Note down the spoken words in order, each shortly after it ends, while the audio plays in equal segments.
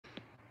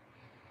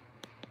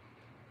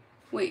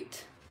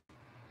Wait.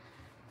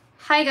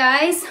 Hi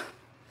guys,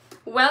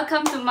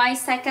 welcome to my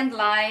second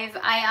live.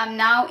 I am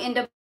now in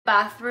the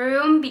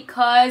bathroom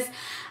because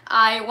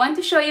I want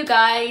to show you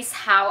guys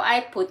how I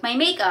put my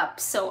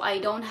makeup. So I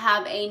don't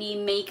have any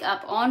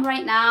makeup on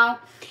right now,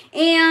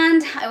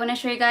 and I want to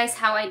show you guys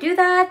how I do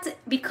that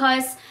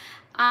because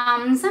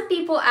some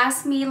people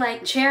ask me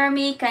like,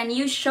 Jeremy, can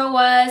you show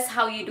us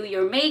how you do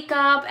your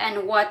makeup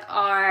and what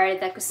are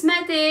the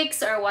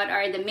cosmetics or what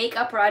are the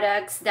makeup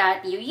products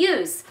that you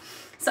use?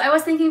 So I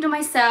was thinking to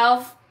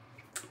myself,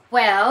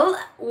 well,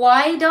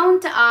 why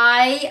don't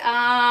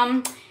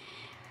I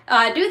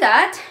do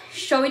that,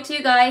 show it to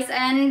you guys,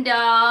 and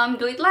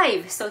do it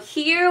live. So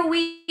here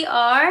we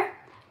are.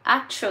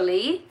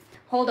 Actually,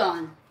 hold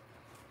on.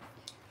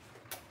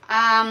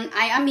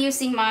 I am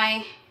using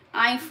my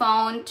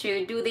iPhone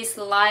to do this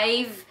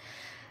live.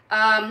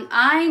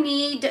 I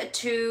need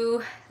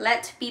to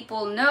let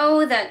people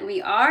know that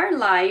we are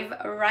live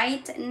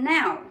right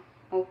now.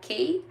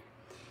 Okay,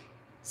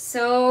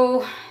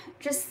 so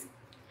just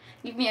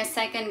give me a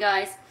second,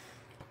 guys.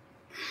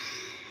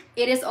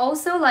 It is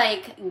also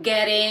like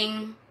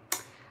getting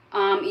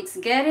it's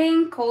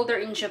getting colder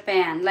in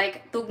Japan.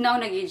 Like tugnaw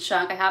na gid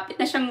siya, kay hapit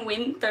na siyang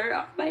winter.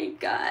 Oh my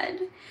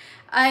god,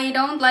 I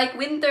don't like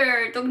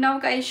winter.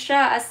 Tugnaw kay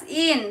siya, as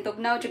in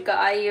tugnaw jud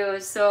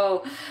kaayo.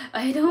 So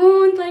I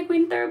don't like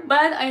winter,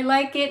 but I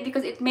like it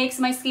because it makes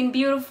my skin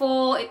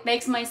beautiful. It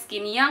makes my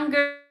skin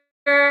younger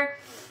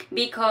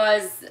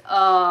because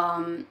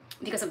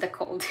of the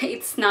cold.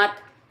 It's not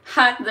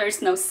hot,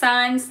 there's no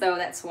sun, so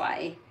that's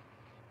why.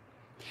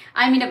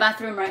 I'm in the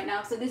bathroom right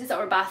now. So this is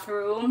our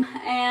bathroom,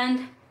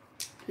 and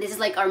this is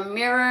like our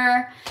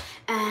mirror,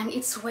 and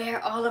it's where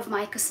all of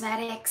my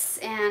cosmetics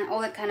and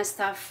all that kind of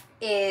stuff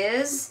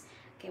is.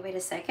 Okay, wait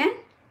a second.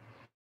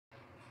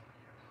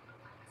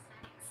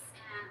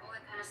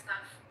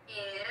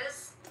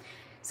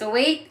 So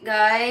wait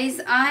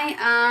guys,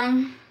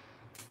 I'm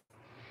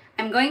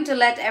going to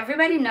let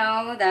everybody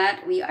know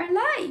that we are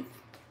live.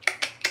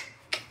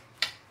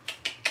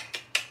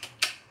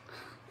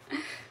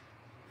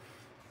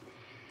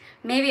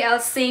 Maybe I'll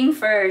sing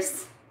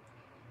first.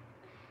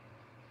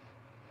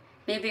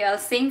 Maybe I'll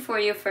sing for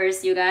you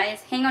first, you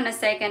guys. Hang on a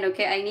second,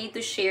 okay? I need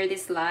to share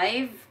this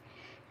live.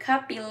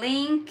 Copy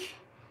link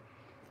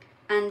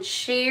and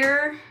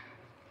share.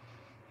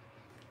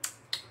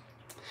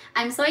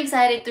 I'm so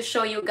excited to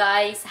show you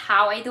guys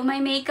how I do my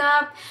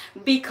makeup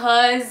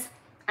because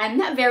I'm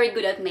not very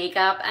good at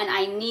makeup and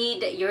I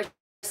need your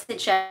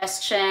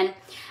suggestion.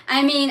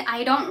 I mean,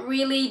 I don't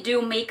really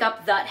do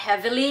makeup that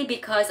heavily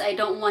because I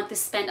don't want to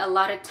spend a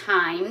lot of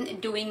time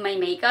doing my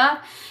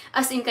makeup.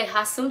 As in, kay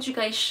hustle jud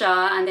kay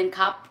siya and then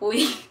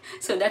kapoy.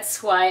 So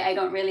that's why I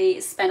don't really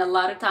spend a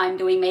lot of time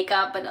doing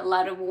makeup, but a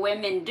lot of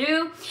women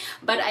do.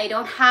 But I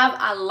don't have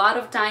a lot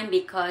of time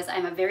because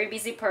I'm a very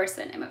busy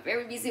person. I'm a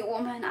very busy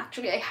woman.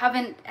 Actually, I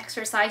haven't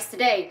exercised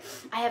today.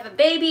 I have a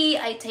baby.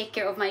 I take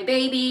care of my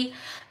baby.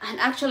 And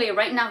actually,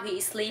 right now he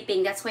is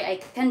sleeping. That's why I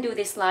can do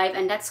this live,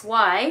 and that's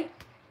why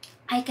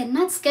I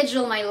cannot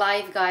schedule my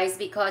live, guys,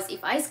 because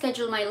if I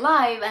schedule my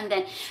live and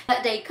then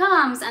that day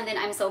comes and then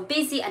I'm so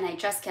busy and I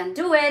just can't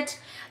do it,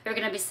 you're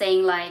gonna be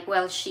saying like,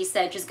 well, she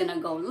said she's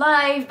gonna go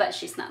live, but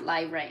she's not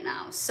live right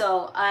now.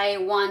 So I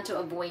want to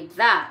avoid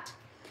that.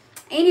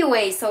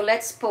 Anyway, so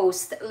let's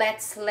post.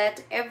 Let's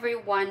let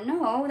everyone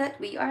know that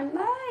we are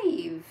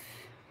live.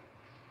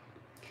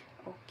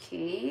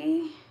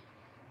 Okay.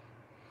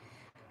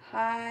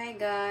 Hi,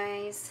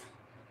 guys.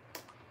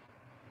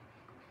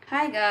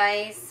 Hi,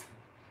 guys.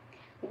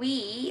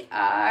 We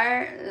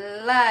are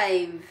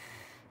live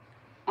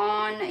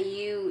on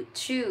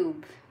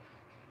YouTube.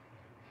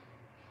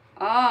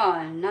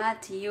 Oh,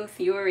 not you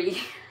theory.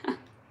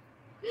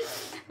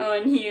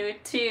 On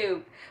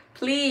YouTube.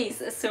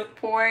 Please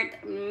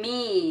support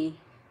me.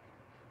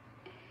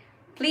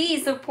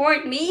 Please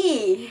support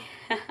me.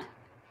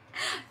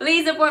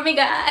 Please support me,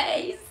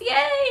 guys.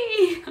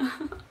 Yay.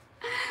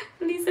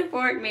 Please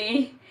support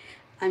me.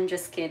 I'm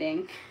just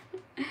kidding.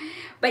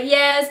 But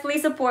yes,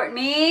 please support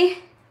me.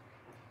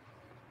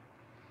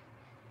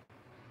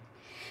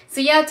 So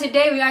yeah,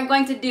 today we are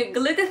going to do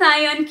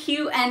Glutathione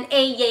Q&A,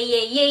 yay,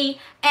 yay, yay.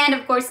 And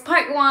of course,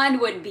 part 1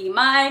 would be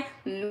my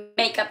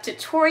makeup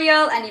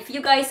tutorial. And if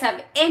you guys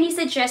have any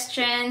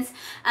suggestions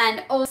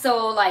and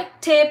also like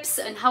tips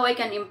on how I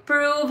can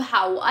improve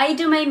how I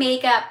do my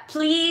makeup,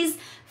 please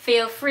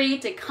feel free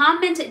to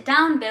comment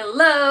down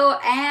below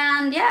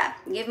and yeah,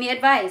 give me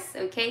advice,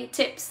 okay?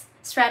 Tips,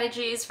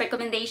 strategies,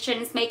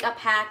 recommendations, makeup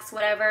hacks,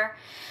 whatever.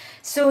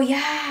 So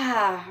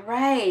yeah,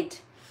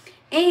 right.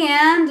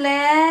 And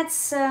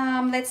let's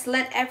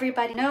let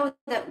everybody know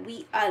that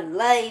we are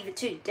live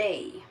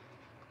today.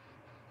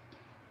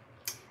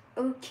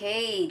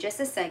 Okay, just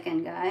a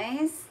second,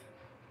 guys.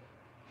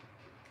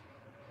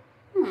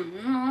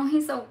 No,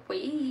 he's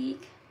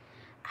awake.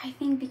 I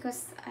think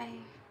because I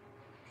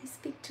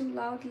speak too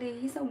loudly.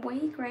 He's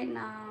awake right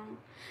now.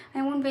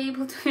 I won't be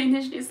able to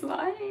finish this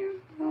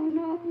live. Oh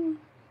no.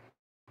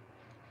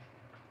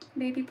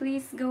 Baby,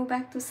 please go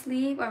back to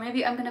sleep. Or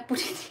maybe I'm gonna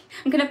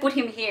put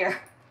him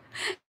here.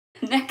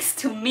 next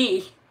to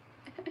me.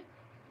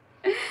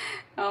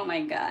 Oh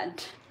my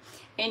god.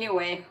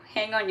 Anyway,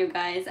 hang on you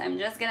guys. I'm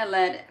just gonna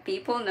let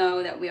people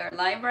know that we are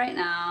live right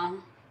now.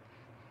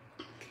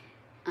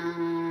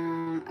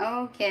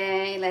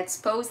 Okay, let's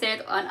post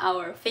it on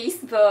our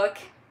Facebook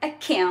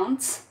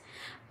account,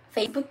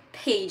 Facebook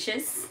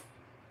pages.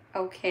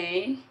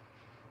 Okay.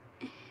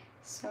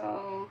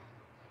 So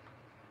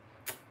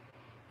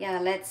yeah,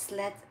 let's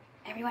let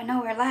everyone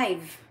know we're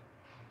live.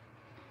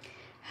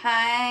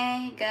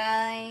 Hi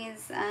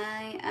guys,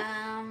 I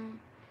am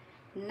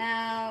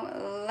now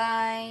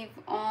live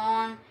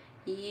on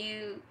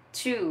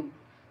YouTube.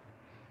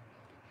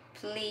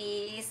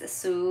 Please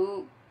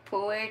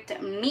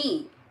support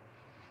me.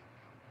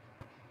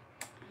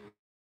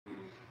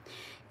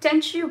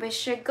 Don't you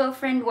wish your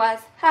girlfriend was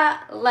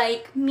hot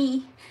like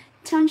me?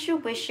 Don't you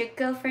wish your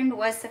girlfriend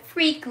was a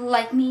freak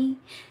like me?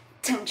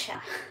 Don't ya?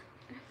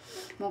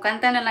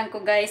 Mukanta na lang ko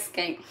guys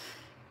kay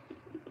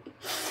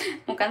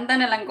mukanta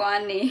na lang ko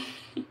ani.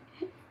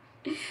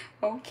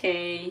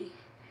 Okay.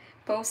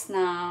 Post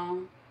now.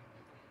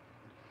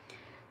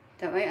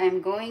 That way I'm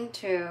going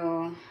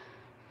to...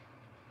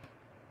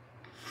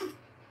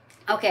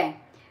 Okay.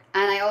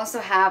 And I also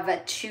have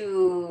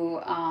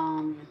to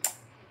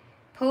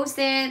post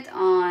it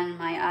on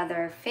my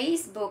other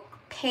Facebook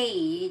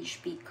page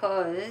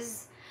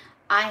because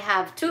I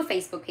have 2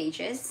 Facebook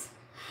pages.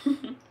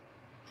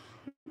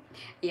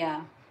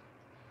 Yeah,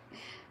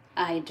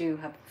 I do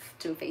have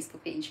 2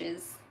 Facebook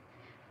pages.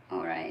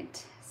 All right,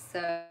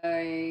 so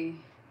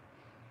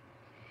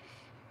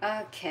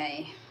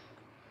okay.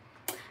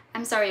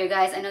 I'm sorry you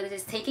guys, I know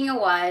this is taking a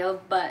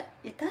while, but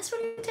it does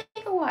really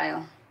take a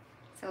while.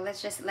 So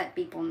let's just let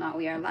people know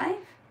we are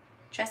live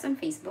just on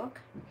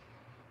Facebook.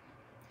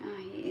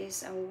 He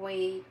is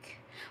awake,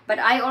 but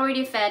I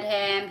already fed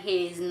him.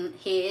 He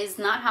is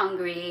not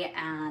hungry,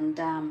 and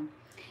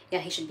yeah,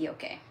 he should be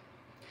okay.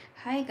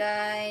 Hi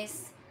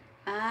guys,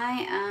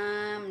 I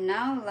am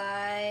now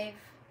live.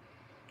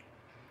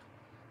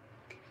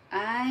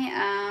 I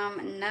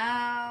am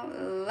now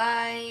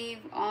live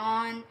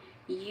on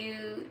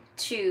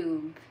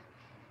YouTube.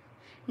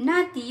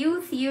 Not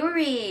you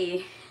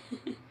theory.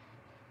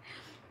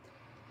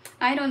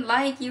 I don't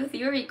like you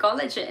theory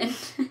collagen.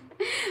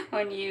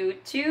 On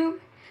YouTube,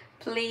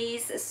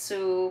 please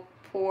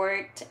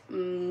support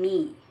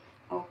me.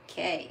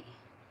 Okay,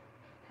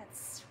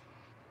 that's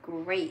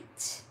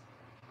great.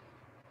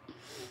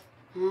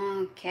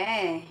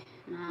 Okay,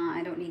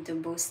 I don't need to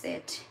boost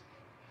it.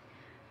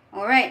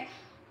 All right.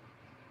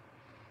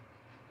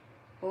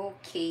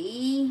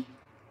 Okay.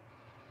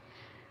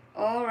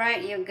 All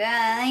right, you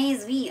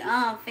guys, we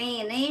are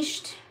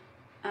finished.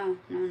 Oh,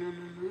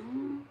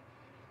 no.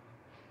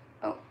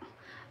 Oh,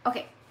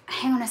 okay.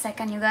 Hang on a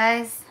second, you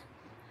guys.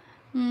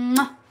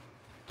 Mwah.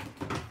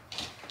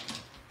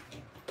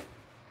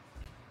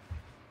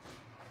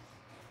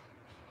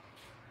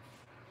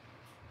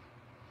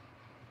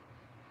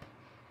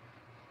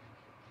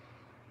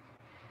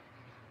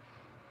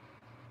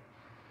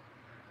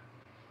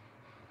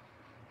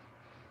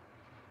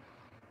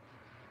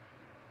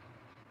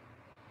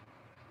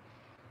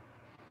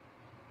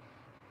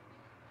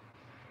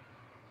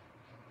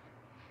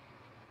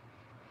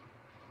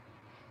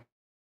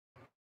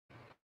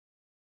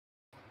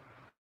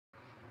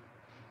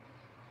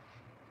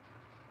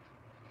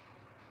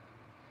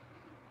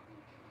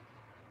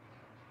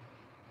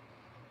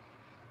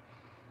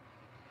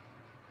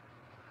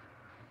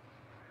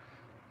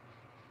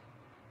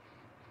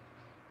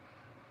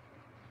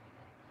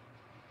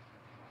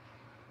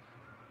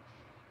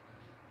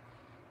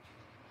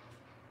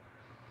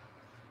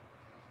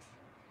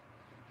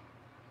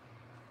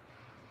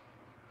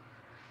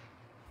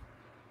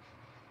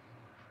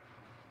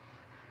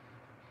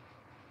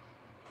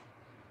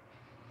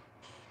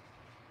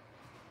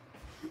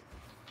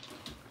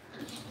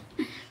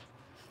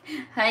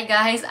 Hi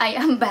guys, I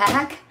am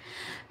back.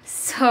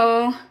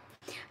 So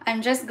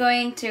I'm just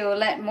going to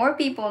let more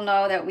people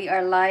know that we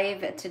are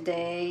live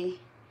today.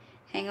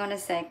 Hang on a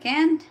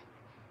second.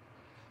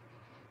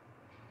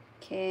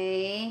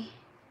 Okay.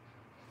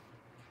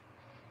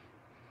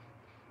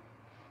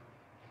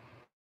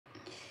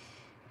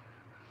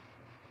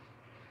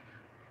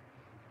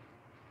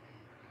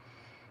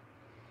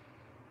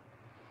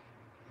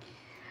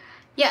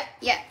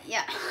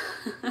 Yeah.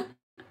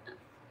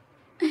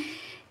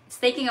 It's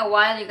taking a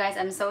while, you guys.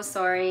 I'm so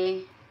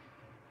sorry.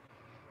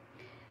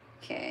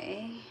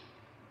 Okay.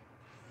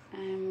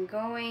 I'm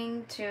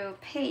going to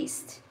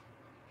paste.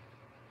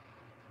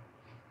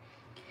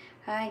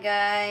 Hi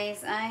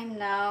guys, I'm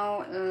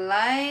now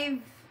live.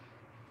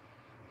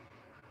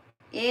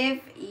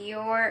 If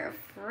you're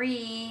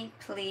free,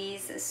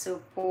 please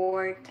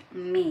support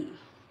me.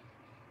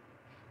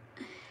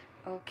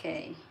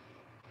 Okay.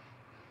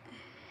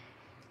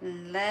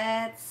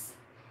 Let's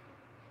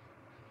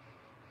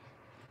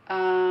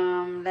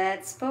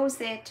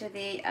post it to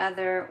the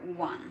other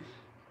one.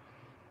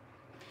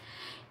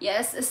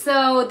 Yes,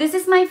 so this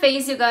is my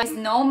face, you guys.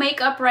 No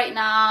makeup right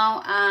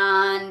now,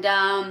 and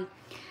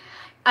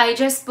I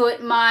just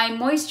put my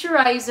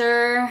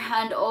moisturizer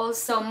and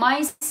also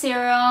my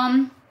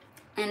serum,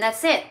 and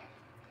that's it.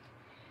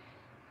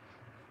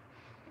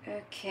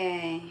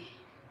 Okay.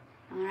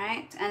 All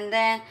right, and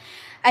then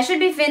I should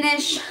be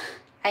finished.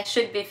 I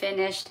should be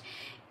finished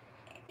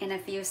in a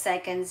few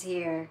seconds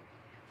here.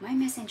 My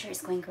messenger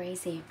is going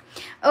crazy.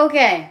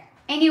 Okay.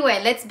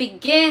 Anyway, let's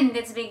begin.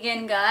 Let's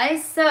begin,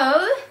 guys.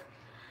 So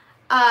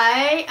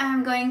I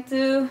am going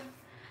to.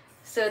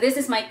 So this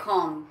is my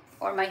comb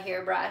or my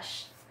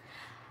hairbrush.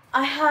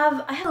 I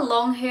have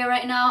long hair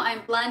right now.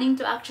 I'm planning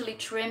to actually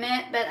trim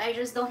it, but I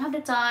just don't have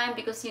the time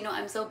because, you know,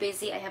 I'm so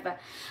busy. I have a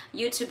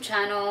YouTube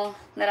channel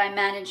that I'm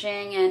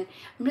managing, and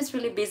I'm just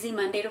really busy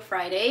Monday to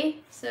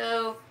Friday.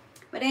 So,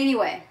 but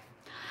anyway.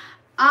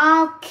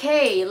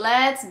 Okay,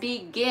 let's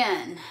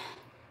begin.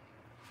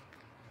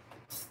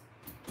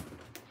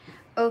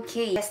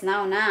 Okay, yes,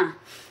 now.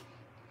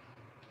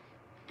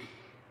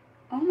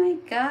 Oh my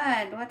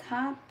God, what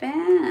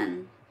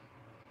happened?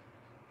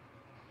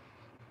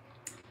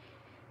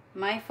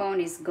 My phone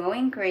is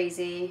going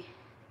crazy.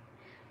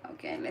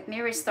 Okay, let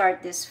me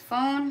restart this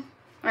phone.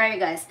 All right, you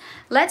guys,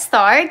 let's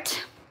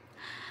start.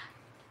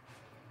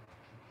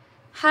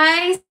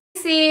 Hi,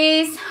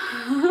 sis.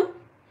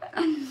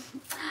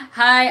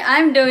 Hi,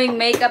 I'm doing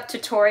makeup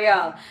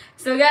tutorial.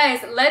 So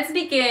guys, let's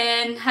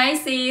begin. Hi,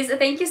 sis.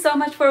 Thank you so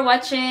much for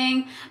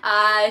watching.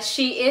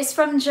 She is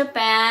from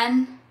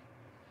Japan.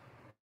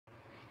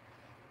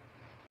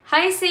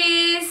 Hi,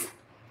 sis.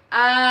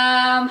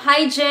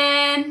 Hi,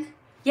 Jen.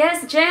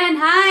 Yes, Jen,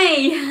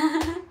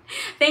 hi.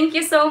 Thank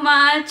you so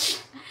much.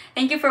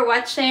 Thank you for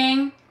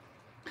watching.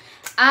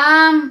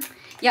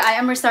 Yeah, I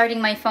am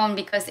restarting my phone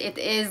because it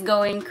is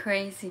going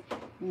crazy.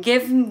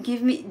 Give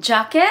me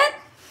jacket?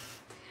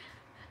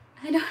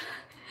 I don't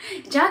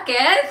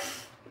jacket?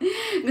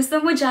 Gusto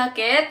mo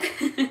jacket?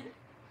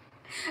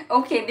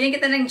 Okay, bigyan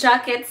kita ng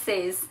jacket,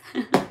 sis.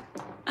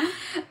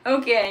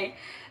 Okay.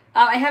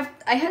 I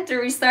had to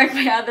restart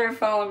my other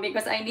phone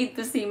because I need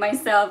to see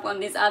myself on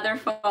this other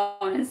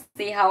phone and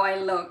see how I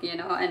look, you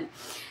know, and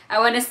I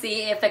want to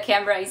see if the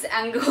camera is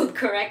angled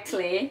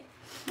correctly.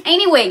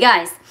 Anyway,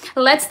 guys,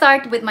 let's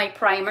start with my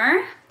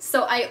primer.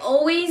 So I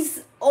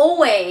always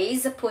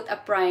put a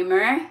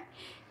primer.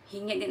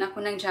 Hingi din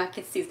ako ng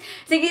jacket, sis.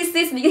 Sige,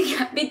 sis,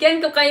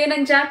 bigyan ko kayo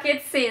ng jacket,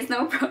 sis.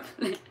 No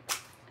problem.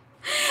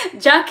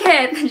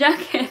 Jacket.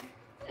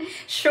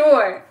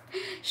 Sure,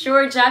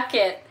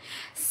 jacket.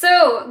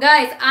 So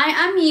guys, I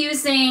am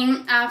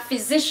using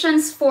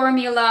Physicians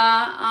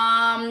Formula.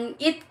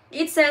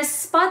 It says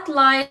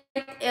Spotlight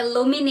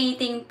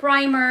Illuminating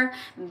Primer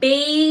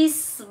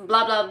Base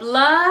blah blah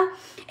blah,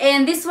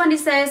 and this one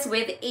it says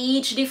with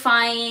age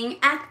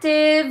defying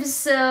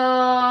actives.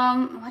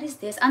 What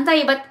is this?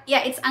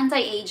 It's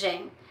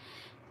anti-aging.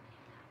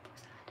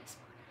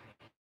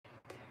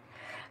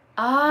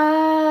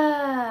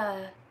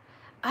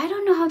 I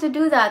don't know how to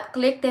do that.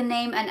 Click the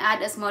name and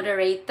add as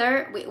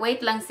moderator.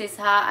 Wait lang, sis,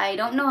 ha. I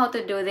don't know how to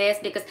do this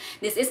because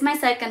this is my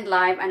second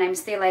live and I'm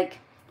still like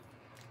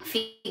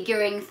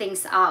figuring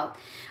things out.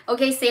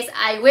 Okay, sis,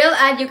 I will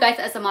add you guys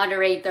as a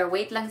moderator.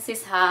 Wait lang,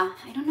 sis, ha.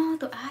 I don't know how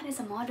to add as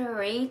a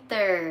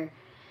moderator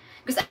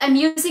because I'm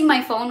using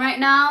my phone right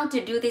now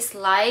to do this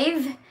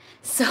live.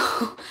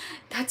 So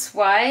that's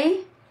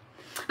why.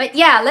 But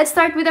yeah, let's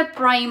start with a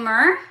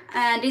primer.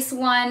 And this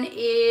one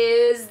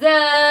is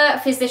the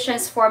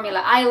Physicians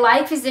Formula. I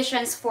like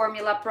Physicians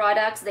Formula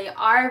products. They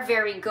are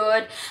very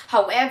good.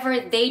 However,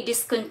 they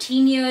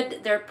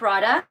discontinued their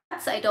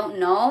products. I don't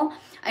know.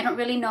 I don't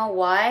really know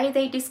why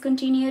they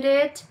discontinued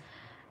it.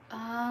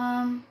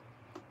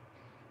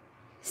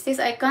 Sis,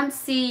 I can't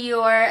see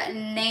your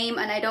name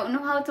and I don't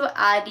know how to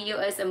add you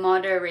as a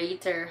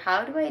moderator.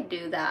 How do I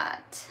do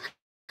that?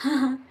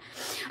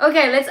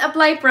 Okay, let's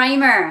apply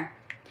primer.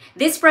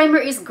 This primer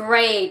is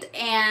great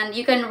and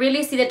you can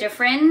really see the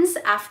difference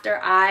after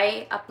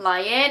I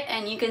apply it,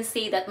 and you can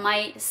see that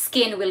my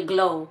skin will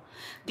glow.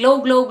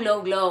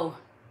 Glow.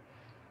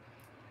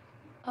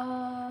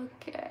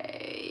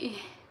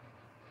 Okay.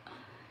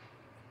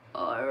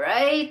 All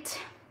right.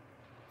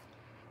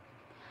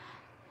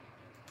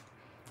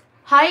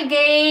 Hi,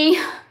 Gay.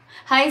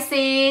 Hi,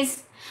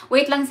 sis.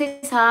 Wait lang,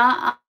 sis,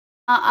 ha.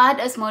 Add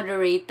as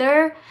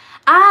moderator.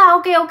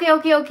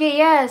 Okay.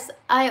 Yes,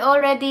 I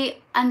already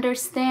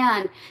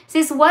understand.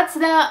 Sis, what's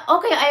the...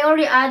 Okay, I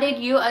already added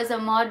you as a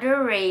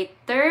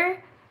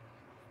moderator.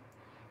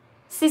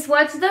 Sis,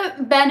 what's the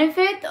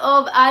benefit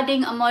of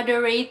adding a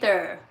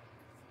moderator?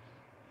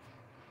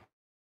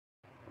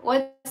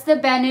 What's the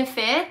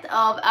benefit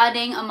of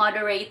adding a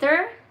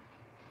moderator?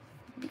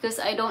 Because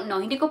I don't know.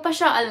 Hindi ko pa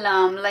siya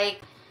alam.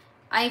 Like,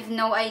 I have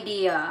no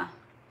idea.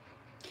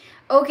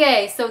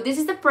 Okay, so this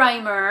is the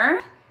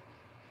primer.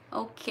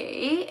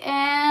 Okay,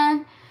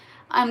 and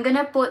I'm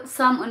gonna put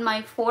some on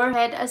my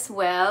forehead as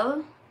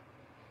well.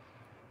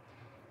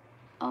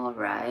 All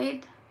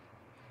right.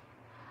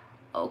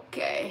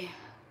 Okay.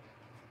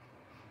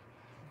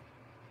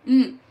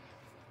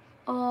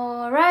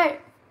 All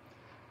right.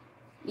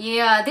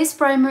 Yeah, this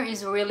primer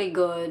is really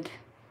good.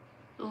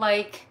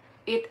 Like,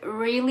 It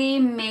really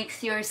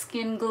makes your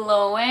skin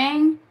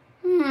glowing.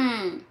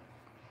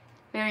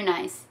 Very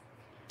nice.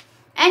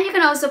 And you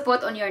can also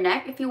put on your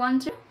neck if you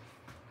want to.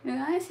 You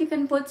guys, you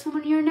can put some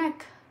on your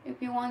neck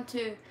if you want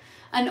to.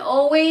 And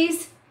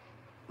always,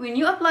 when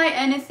you apply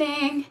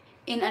anything,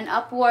 in an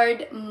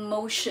upward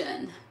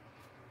motion.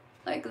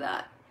 Like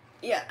that.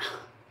 Yeah.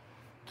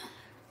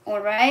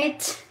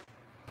 Alright.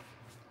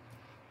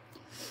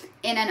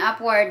 In an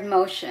upward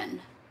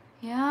motion.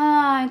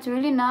 Yeah, it's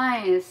really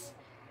nice.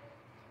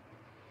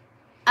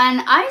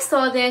 And I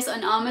saw this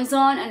on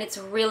Amazon and it's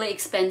really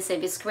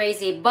expensive. It's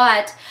crazy.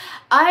 But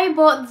I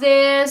bought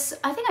this,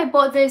 I think I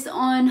bought this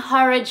on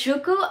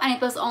Harajuku and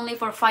it was only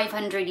for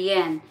 500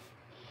 yen.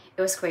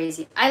 It was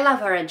crazy. I love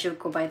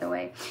Harajuku, by the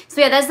way. So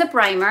yeah, that's the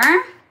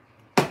primer.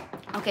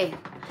 Okay,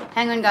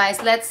 hang on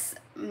guys. Let's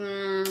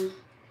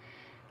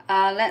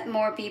let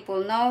more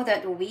people know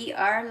that we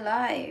are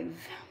live.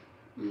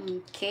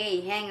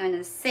 Okay, hang on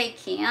a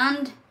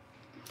second.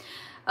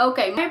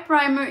 Okay, my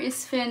primer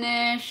is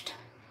finished.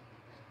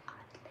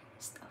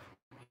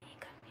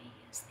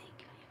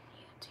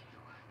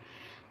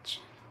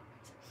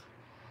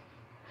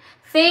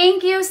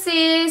 Thank you,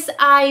 sis.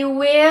 I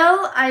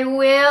will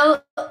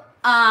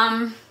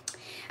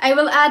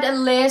add a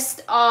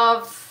list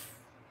of,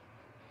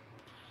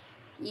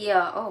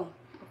 yeah, oh,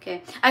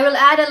 okay. I will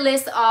add a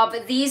list of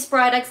these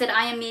products that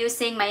I am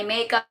using, my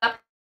makeup,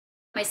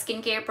 my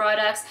skincare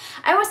products.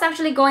 I was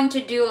actually going to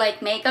do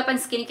like makeup and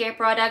skincare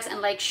products and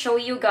like show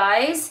you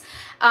guys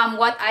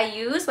what I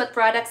use, what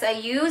products I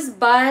use,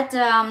 but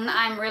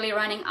I'm really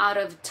running out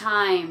of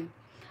time.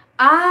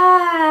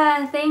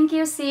 Ah, thank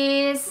you,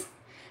 sis.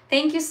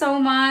 Thank you so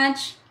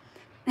much.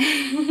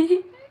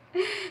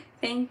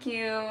 Thank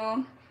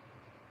you.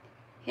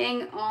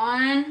 Hang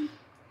on.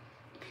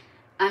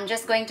 I'm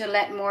just going to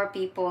let more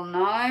people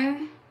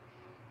know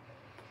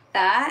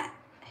that.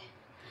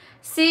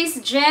 Sis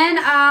Jen,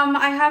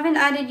 I haven't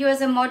added you as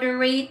a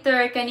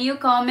moderator. Can you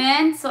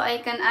comment so I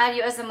can add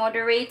you as a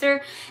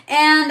moderator?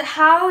 And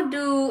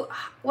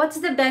what's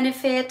the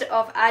benefit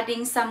of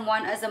adding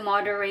someone as a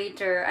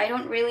moderator? I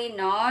don't really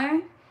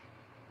know.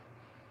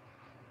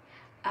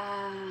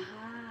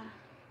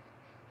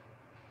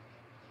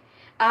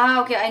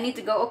 Okay, I need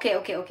to go. Okay.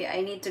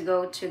 I need to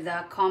go to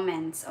the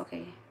comments.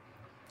 Okay.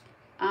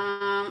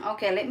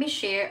 Okay, let me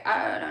share.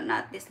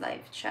 Not this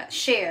live chat.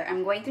 Share.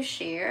 I'm going to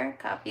share.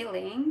 Copy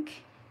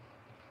link.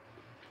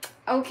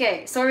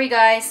 Okay, sorry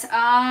guys.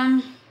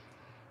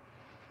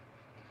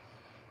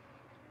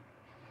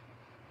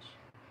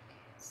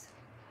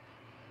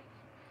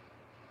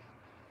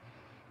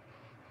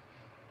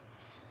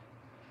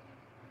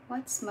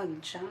 What's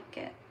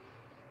mag-jacket?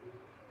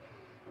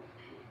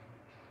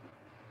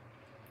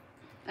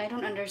 I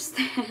don't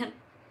understand.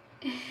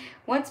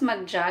 What's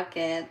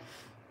mag-jacket?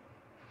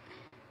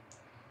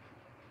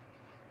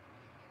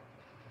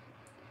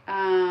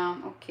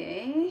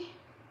 Okay.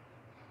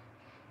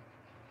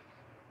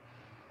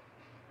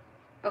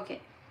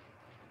 Okay.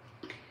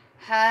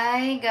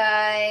 Hi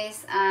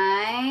guys,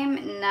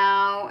 I'm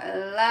now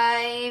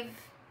live.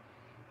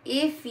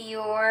 If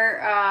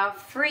you're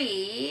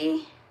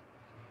free,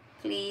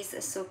 please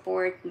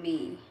support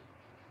me.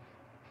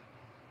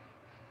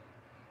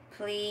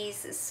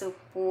 Please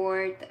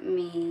support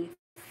me.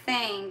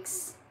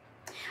 Thanks.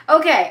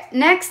 Okay,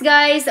 next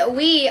guys,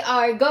 we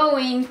are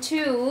going,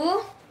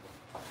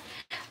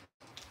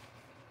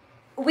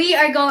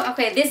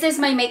 okay, this is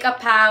my makeup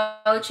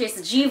pouch.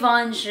 It's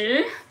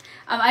Givenchy.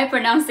 Am I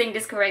pronouncing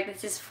this correct?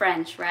 This is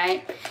French,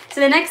 right? So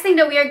the next thing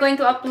that we are going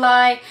to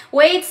apply,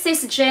 wait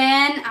sis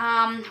Jen,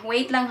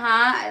 wait lang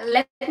ha.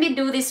 Let me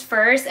do this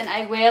first and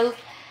I will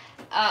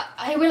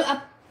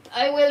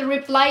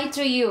reply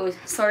to you.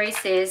 Sorry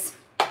sis.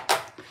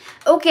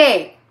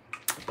 Okay,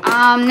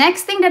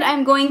 next thing that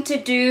I'm going to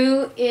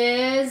do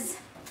is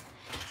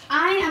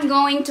I am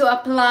going to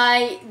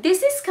apply,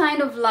 this is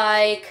kind of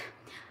like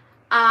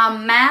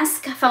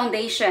mask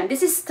foundation.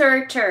 This is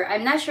Tirtir.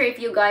 I'm not sure if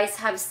you guys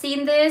have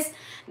seen this.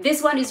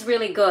 This one is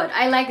really good.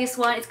 I like this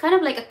one. It's kind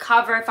of like a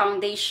cover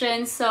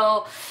foundation.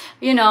 So,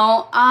 you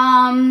know,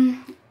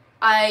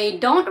 I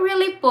don't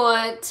really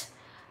put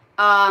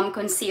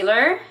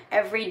concealer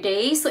every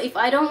day. So if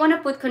I don't want to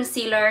put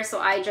concealer, so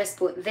I just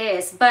put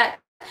this. But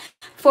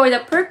for the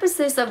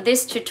purposes of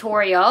this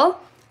tutorial,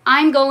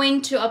 I'm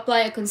going to apply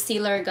a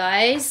concealer,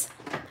 guys.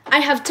 I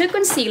have two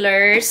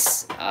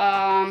concealers.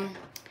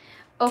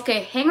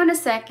 Okay, hang on a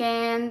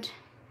second.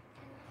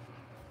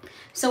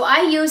 So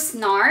I use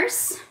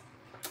NARS.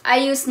 I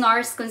use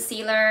NARS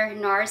concealer.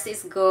 NARS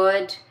is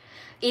good.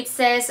 It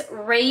says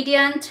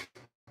Radiant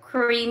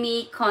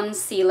Creamy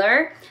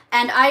Concealer.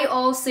 And I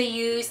also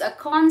use a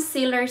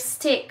concealer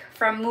stick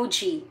from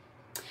Muji.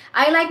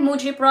 I like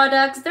Muji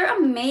products. They're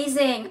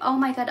amazing. Oh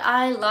my god,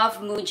 I love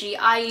Muji.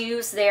 I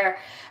use their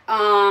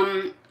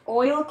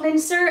oil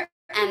cleanser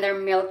and their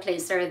milk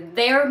cleanser.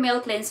 Their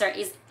milk cleanser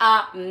is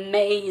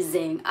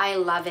amazing. I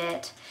love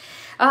it.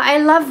 I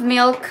love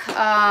milk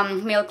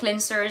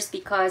cleansers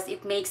because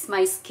it makes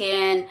my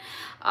skin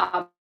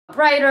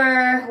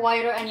brighter,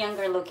 whiter, and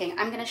younger looking.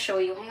 I'm gonna show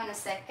you. Hang on a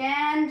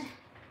second.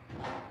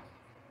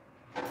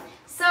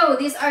 So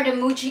these are the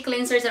Muji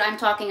cleansers that I'm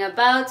talking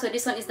about. So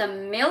this one is the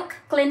milk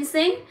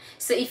cleansing.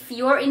 So if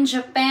you're in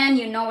Japan,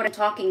 you know what I'm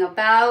talking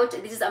about.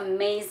 This is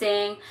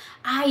amazing.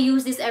 I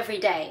use this every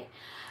day.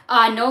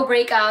 No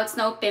breakouts,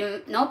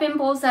 no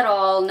pimples at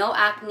all, no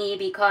acne,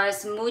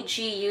 because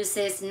Muji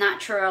uses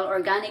natural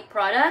organic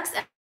products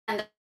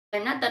and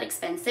they're not that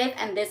expensive.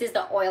 And this is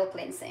the oil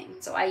cleansing.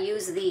 So I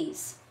use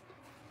these.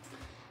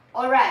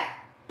 All right.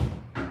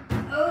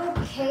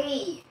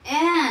 Okay.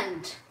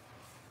 And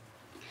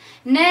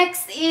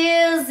next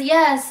is,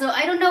 so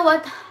I don't know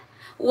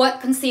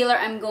what concealer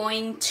I'm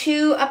going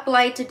to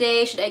apply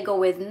today. Should I go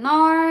with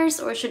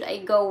NARS or should I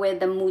go with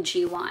the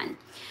Muji one?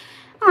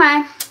 All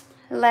right,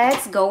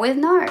 let's go with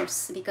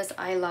NARS because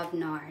I love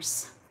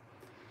NARS.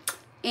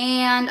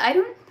 And I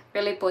don't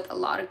really put a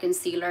lot of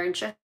concealer,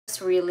 just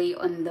really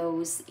on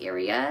those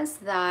areas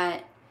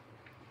that,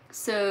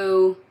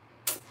 so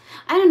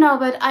I don't know,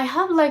 but I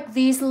have like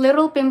these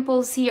little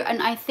pimples here,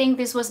 and I think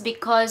this was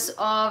because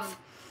of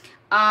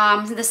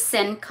the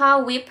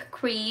Senka whipped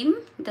cream.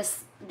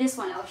 This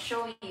one I'll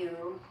show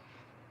you.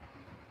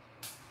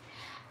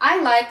 I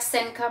like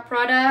Senka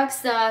products,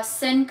 the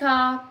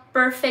Senka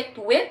Perfect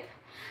Whip,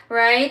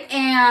 right?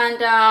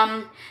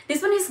 And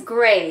this one is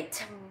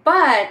great,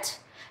 but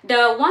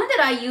the one that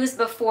I used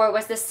before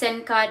was the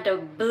Senka, the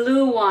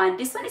blue one.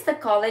 This one is the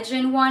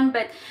collagen one,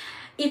 but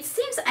it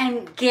seems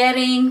I'm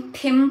getting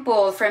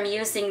pimple from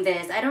using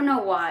this. I don't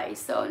know why.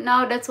 So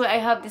now that's why I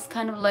have this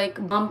kind of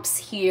like bumps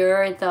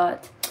here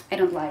that I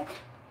don't like.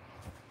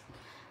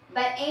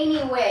 But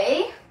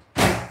anyway,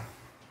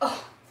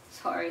 oh,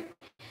 sorry.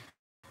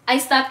 I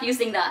stopped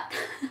using that.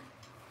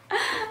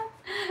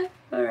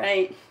 All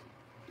right.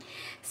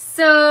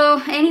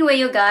 So anyway,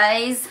 you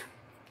guys,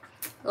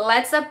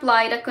 let's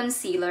apply the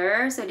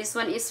concealer. So this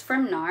one is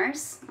from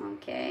NARS.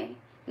 Okay,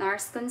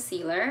 NARS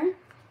concealer.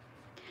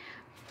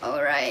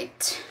 All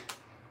right.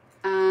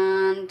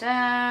 And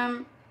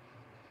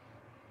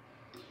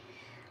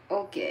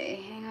okay,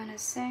 hang on a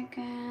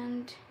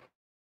second.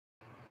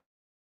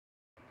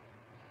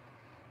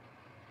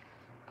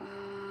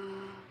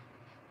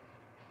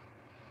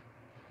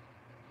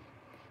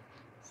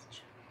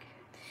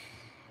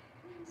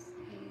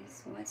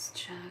 Let's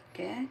check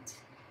it.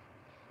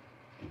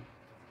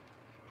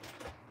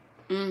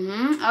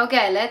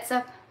 Okay, let's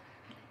up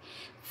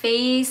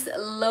face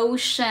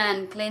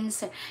lotion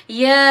cleanser.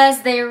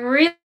 Yes, they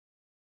really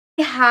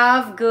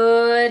have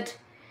good.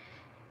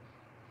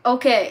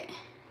 Okay.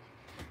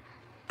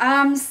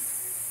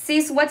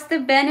 Sis, what's the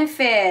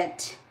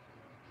benefit?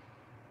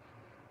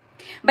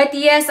 But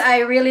yes, I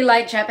really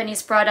like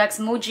Japanese products.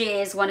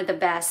 Muji is one of the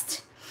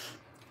best.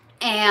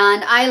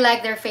 And I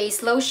like their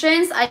face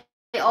lotions. I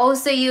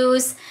also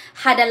use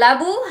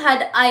Hadalabu.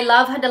 I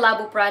love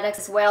Hadalabu products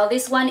as well.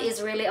 This one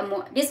is really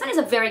this one is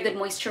a very good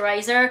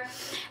moisturizer.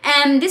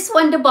 And this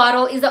one, the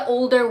bottle is the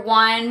older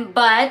one,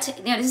 but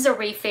you know, this is a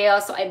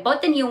refill. So I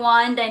bought the new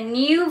one. The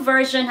new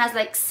version has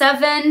like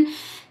 7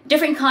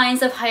 different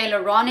kinds of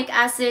hyaluronic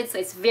acid, so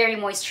it's very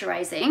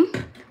moisturizing.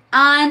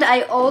 And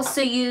I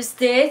also use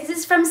this. This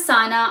is from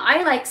Sana.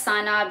 I like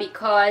Sana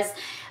because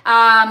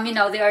you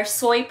know, they are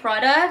soy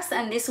products,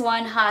 and this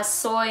one has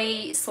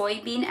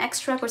soybean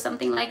extract or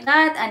something like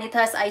that, and it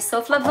has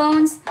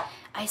isoflavones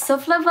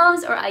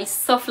or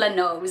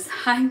isoflavones.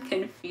 I'm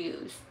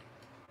confused.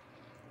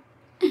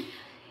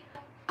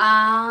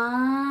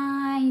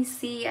 I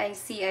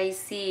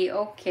see.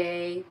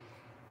 Okay.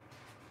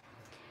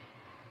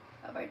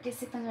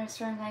 Participants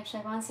restaurant live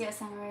chat. Once you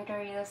assign a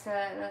reader, you lose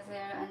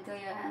there until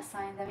you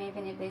assign them,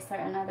 even if they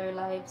start another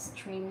live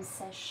stream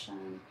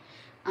session.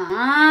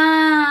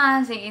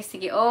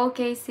 Sige.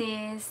 Okay,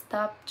 sis.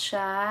 Stop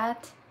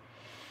chat.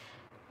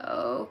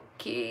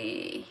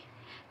 Okay.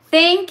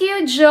 Thank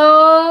you,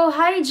 Joe.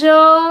 Hi,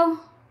 Joe.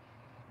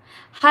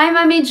 Hi,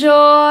 Mommy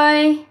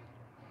Joy.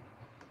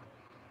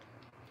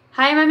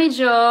 Hi, Mommy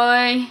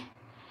Joy.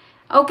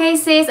 Okay,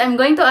 sis. I'm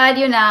going to add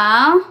you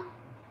now.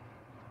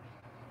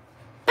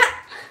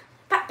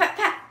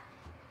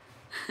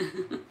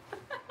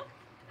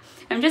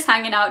 I'm just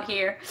hanging out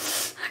here.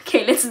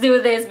 Okay, let's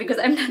do this because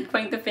I'm not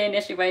going to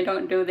finish if I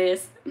don't do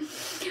this.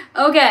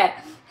 Okay,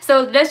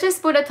 so let's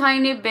just put a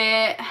tiny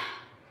bit.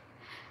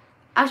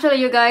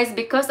 Actually, you guys,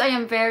 because I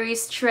am very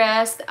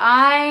stressed,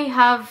 I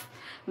have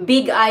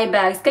big eye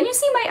bags. Can you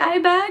see my eye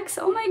bags?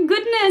 Oh my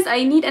goodness,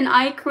 I need an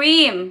eye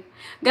cream.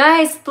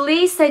 Guys,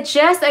 please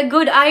suggest a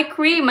good eye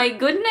cream. My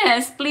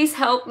goodness, please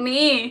help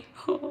me.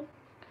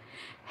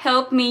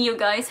 Help me, you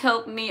guys,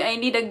 help me. I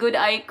need a good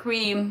eye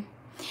cream.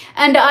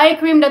 And the eye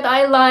cream that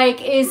I like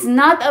is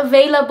not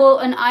available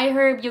on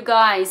iHerb, you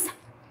guys.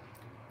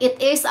 It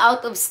is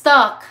out of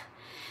stock.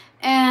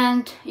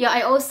 And yeah,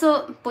 I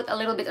also put a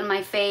little bit on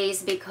my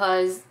face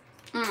because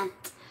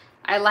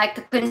I like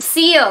to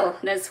conceal.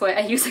 That's why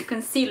I use a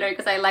concealer,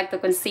 because I like to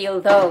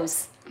conceal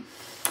those.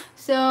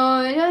 So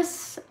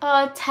just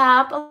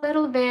tap a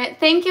little bit.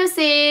 Thank you,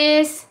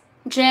 sis.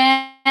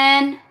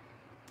 Jen.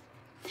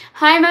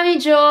 Hi, Mommy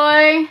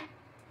Joy.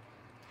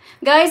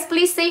 Guys,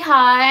 please say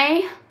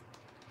hi.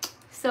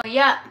 So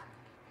yeah.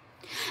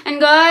 And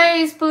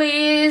guys,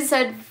 please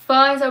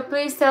advise or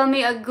please tell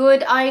me a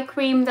good eye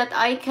cream that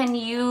I can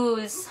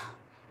use.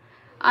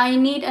 I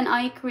need an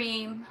eye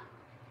cream.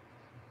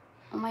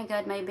 Oh my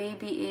god, my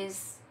baby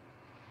is...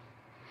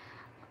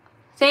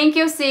 Thank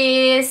you,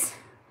 sis.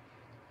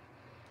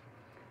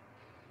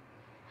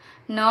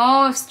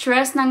 No,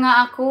 stressed na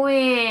nga ako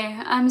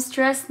eh. I'm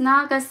stressed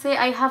na kasi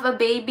I have a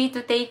baby to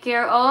take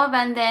care of,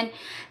 and then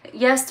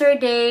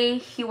yesterday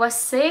he was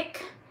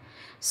sick.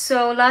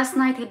 So last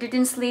night he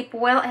didn't sleep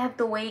well. I have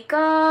to wake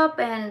up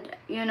and,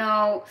 you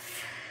know,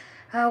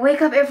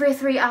 wake up every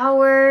 3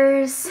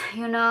 hours.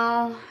 You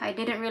know, I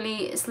didn't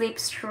really sleep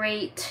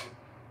straight.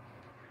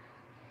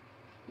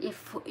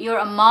 If you're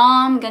a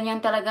mom, ganyan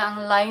talaga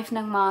ang life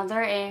ng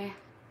mother eh.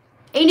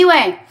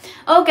 Anyway,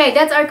 okay,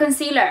 that's our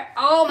concealer.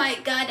 Oh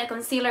my god, the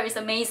concealer is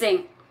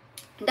amazing.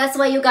 That's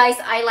why, you guys,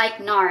 I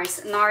like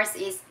NARS. NARS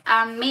is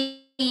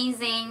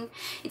amazing.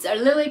 It's a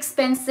little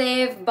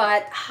expensive,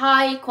 but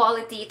high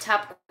quality,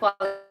 top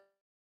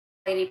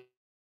quality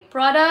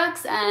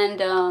products.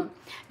 And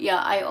yeah,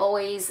 I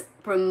always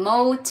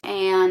promote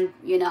and,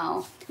 you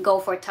know, go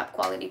for top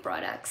quality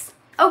products.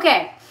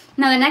 Okay,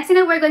 now the next thing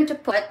that we're going to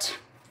put...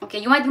 Okay,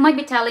 you might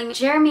be telling me,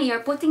 Jeremy, you're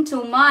putting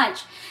too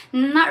much.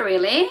 Not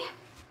really.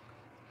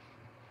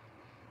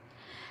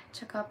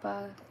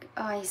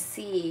 I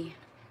see.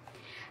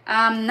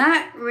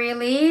 Not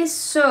really.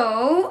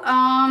 So,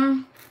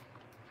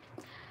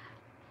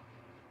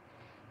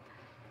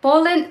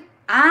 pollen.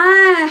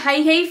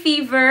 Hay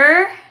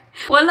fever.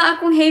 Wala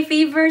akong hay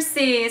fever,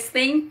 sis.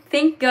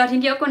 Thank God,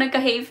 hindi ako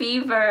nagka-hay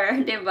fever,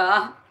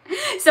 diba?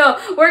 So,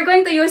 we're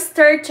going to use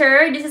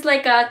Tirtir. This is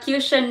like a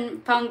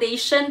cushion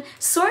foundation,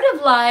 sort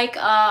of like,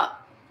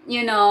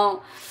 you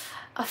know,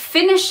 a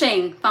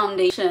finishing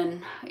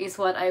foundation is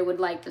what I would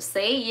like to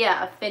say.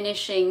 Yeah, a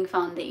finishing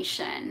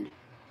foundation.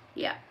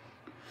 Yeah.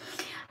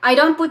 I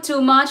don't put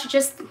too much,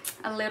 just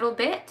a little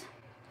bit.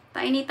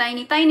 Tiny,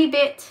 tiny, tiny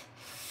bit.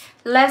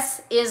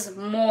 Less is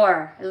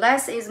more.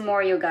 Less is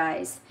more, you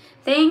guys.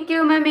 Thank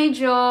you, Mami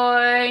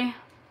Joy.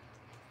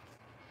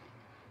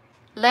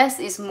 Less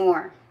is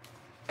more.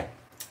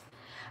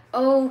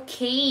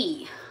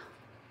 Okay.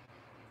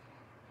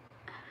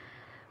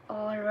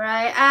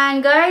 Alright,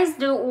 and guys,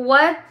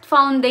 what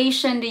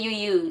foundation do you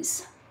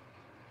use?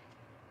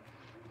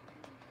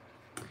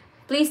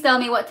 Please tell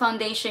me what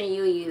foundation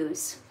you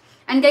use.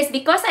 And guys,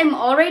 because I'm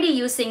already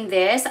using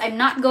this, I'm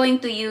not going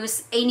to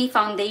use any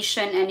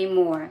foundation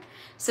anymore.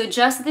 So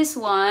just this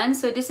one.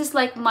 So this is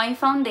like my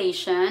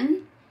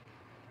foundation.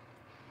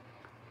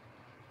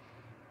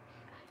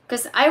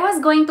 Because I was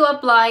going to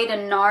apply the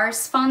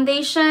NARS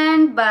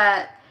foundation,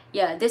 but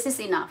yeah, this is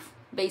enough,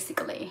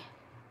 basically.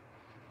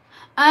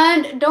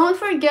 And don't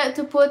forget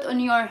to put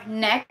on your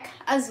neck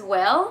as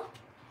well.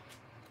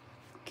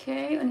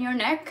 Okay, on your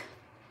neck.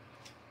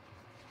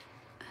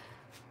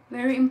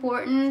 Very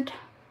important.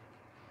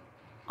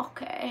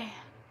 Okay.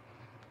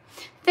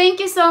 Thank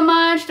you so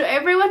much to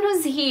everyone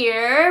who's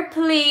here.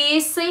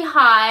 Please say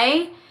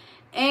hi.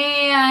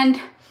 And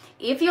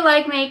if you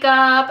like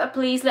makeup,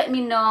 please let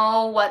me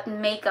know what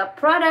makeup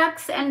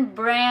products and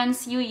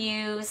brands you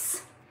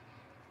use.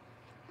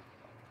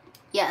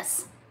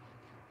 Yes.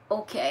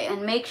 Okay,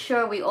 and make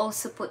sure we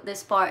also put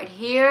this part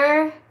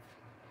here.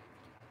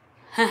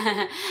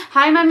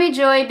 Hi, Mami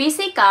Joy.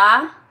 Busy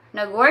ka?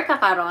 Nag-work ka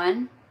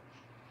karon?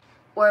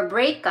 Or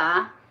break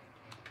ka?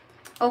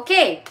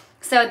 Okay,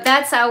 so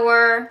that's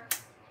our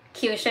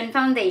cushion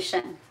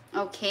foundation.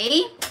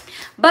 Okay,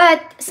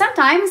 but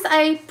sometimes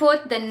I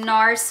put the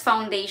NARS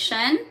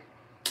foundation.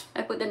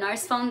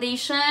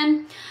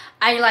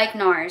 I like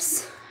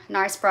NARS.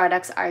 NARS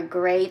products are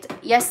great.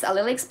 Yes, a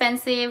little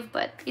expensive,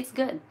 but it's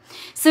good.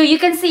 So you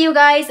can see, you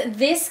guys,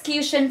 this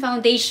cushion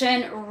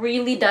foundation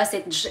really does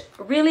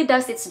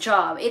its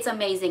job. It's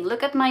amazing.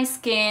 Look at my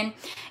skin.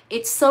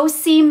 It's so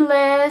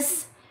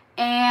seamless,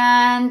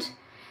 and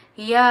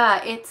yeah,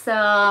 it's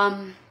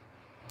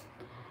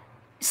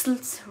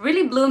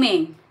really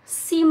blooming,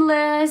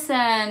 seamless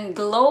and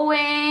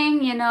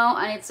glowing, you know,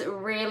 and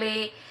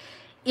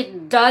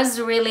it does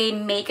really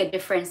make a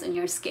difference on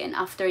your skin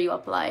after you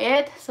apply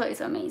it. So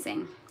it's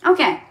amazing.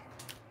 Okay,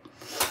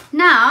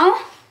 now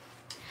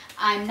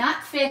I'm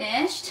not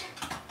finished.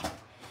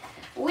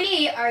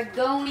 We are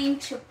going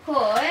to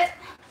put,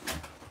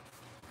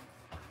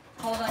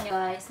 hold on, you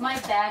guys, my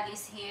bag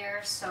is here,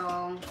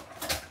 so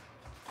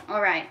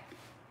all right.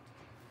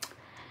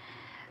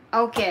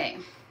 Okay,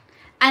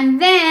 and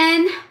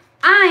then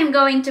I'm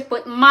going to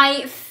put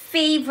my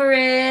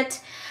favorite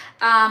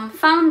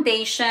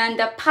foundation,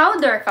 the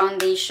powder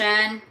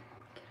foundation.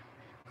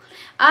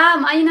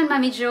 Ayun na,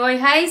 Mami Joy.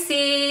 Hi,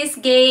 sis.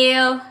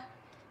 Gail.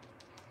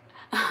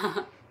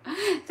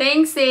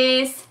 Thanks,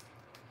 sis.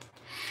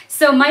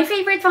 So my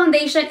favorite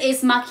foundation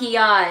is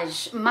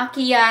Macquillage.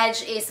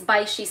 Macquillage is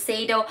by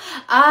Shiseido.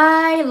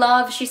 I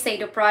love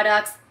Shiseido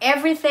products.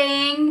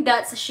 Everything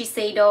that's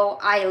Shiseido,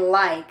 I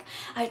like.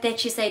 I take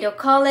Shiseido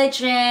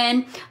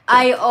Collagen.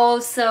 I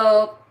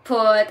also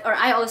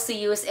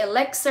use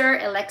Elixir.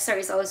 Elixir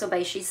is also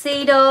by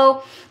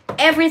Shiseido.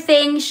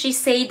 Everything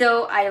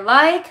Shiseido I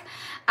like.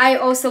 I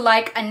also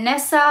like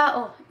Anessa.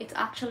 Oh, it's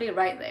actually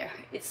right there.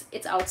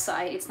 It's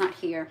outside. It's not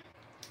here.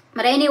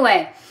 But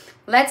anyway,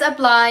 let's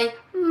apply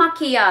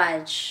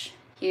Macquillage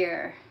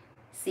here.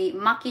 See,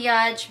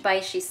 Macquillage by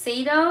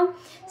Shiseido.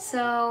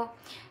 So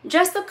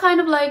just to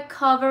kind of like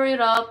cover it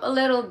up a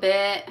little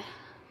bit.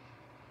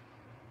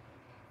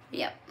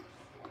 Yep.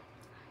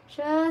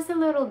 Just a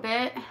little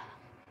bit.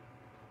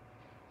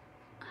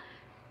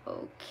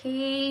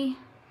 Okay.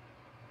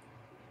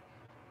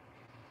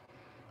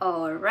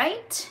 All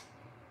right.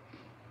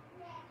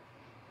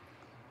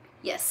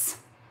 Yes.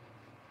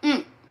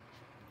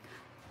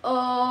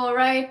 All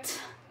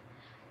right.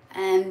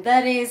 And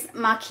that is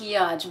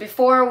maquillage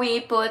before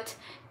we put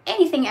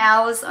anything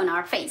else on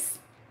our face,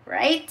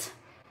 right?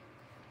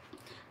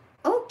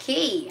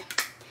 Okay,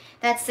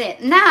 that's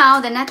it. Now,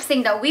 the next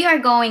thing that we are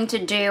going to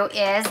do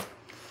is,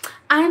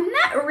 I'm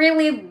not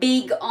really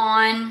big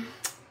on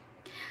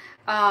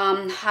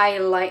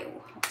highlight,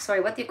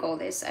 sorry, what do you call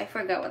this? I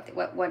forgot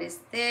what is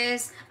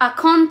this?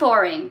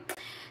 Contouring.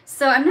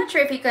 So I'm not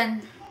sure if you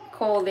can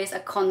call this a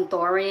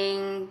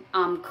contouring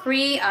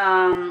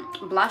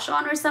blush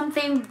on or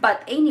something,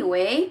 but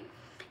anyway,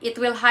 it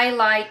will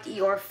highlight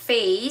your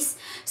face.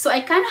 So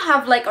I kind of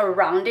have like a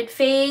rounded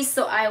face,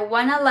 so I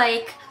wanna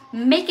like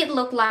make it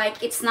look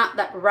like it's not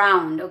that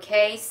round.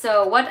 Okay,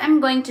 so what I'm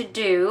going to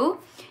do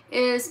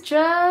is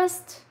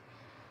just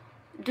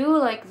do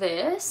like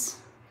this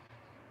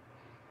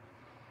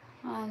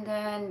and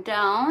then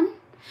down.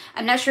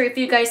 I'm not sure if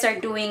you guys are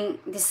doing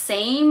the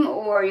same,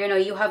 or you know,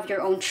 you have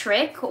your own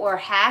trick or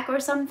hack or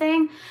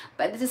something,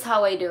 but this is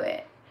how I do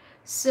it.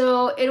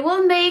 So it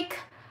will make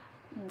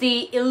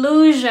the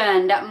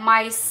illusion that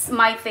my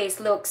face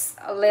looks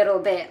a little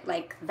bit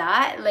like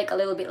that, like a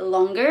little bit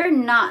longer,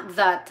 not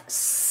that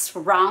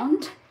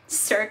round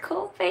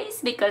circle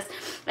face, because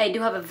I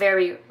do have a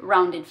very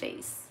rounded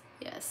face.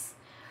 Yes.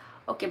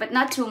 Okay, but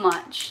not too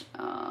much.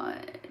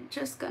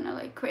 Just gonna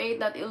like create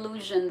that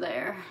illusion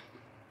there.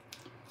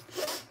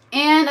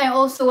 And I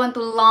also want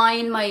to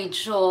line my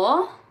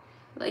jaw,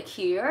 like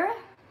here.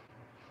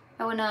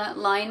 I want to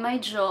line my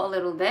jaw a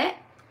little bit,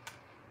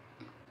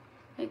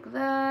 like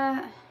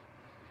that.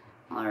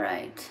 All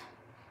right.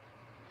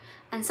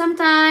 And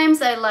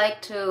sometimes I like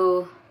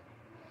to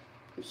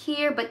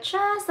here, but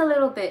just a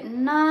little bit,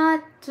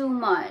 not too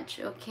much,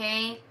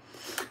 okay?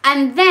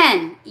 And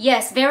then,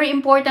 yes, very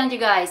important, you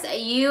guys,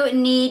 you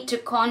need to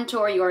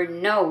contour your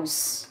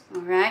nose.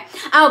 All right.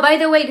 Oh, by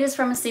the way, this is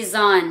from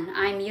Cezanne.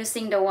 I'm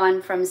using the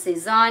one from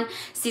Cezanne.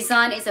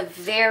 Cezanne is a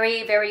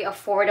very, very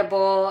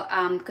affordable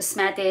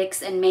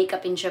cosmetics and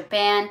makeup in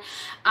Japan.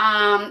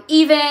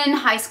 Even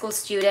high school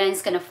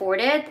students can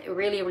afford it.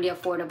 Really, really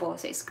affordable.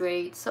 So it's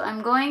great. So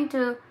I'm going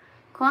to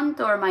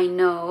contour my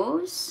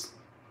nose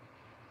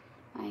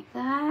like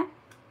that.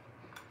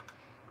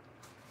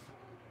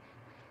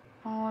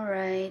 All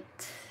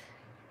right.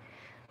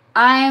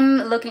 I'm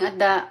looking at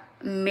the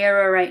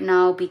mirror right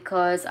now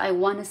because I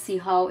want to see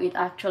how it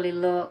actually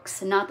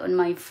looks, not on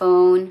my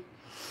phone.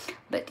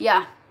 But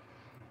yeah,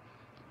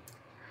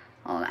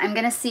 oh, I'm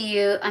gonna see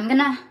you. I'm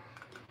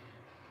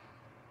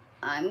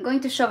going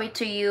to show it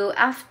to you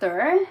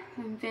after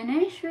I'm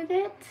finished with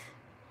it.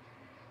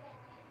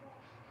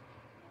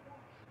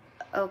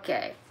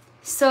 Okay,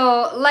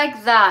 so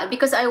like that,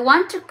 because I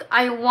want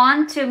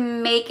to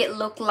make it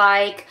look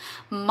like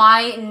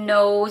my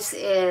nose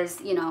is,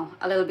 you know,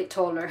 a little bit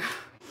taller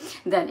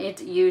than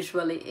it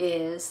usually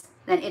is,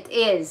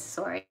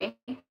 sorry.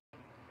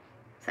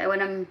 So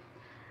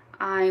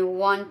I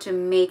want to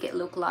make it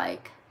look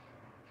like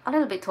a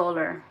little bit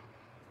taller.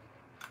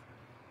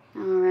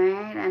 All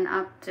right, and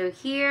up to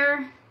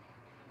here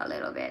a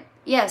little bit.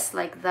 Yes,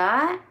 like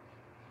that.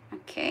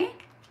 Okay,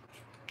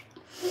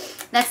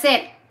 that's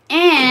it.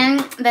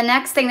 And the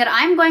next thing that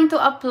I'm going to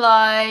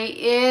apply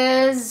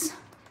is,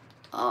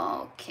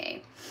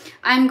 okay,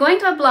 I'm going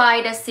to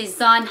apply the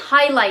Cezanne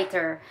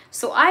Highlighter.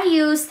 So I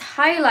used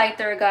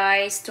highlighter,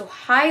 guys, to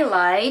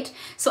highlight.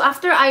 So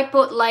after I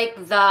put like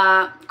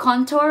the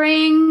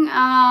contouring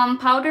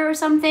powder or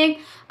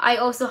something, I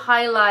also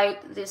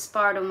highlight this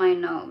part of my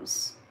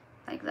nose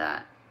like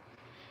that.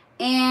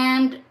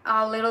 And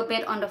a little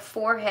bit on the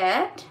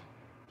forehead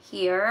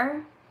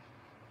here.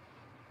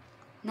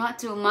 Not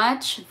too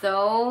much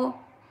though.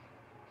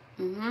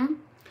 And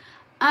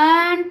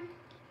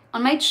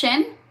on my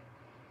chin.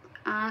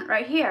 And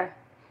right here.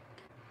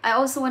 I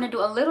also want to do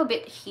a little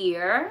bit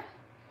here.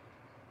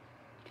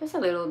 Just a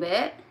little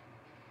bit.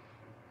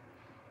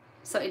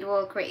 So it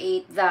will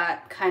create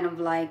that kind of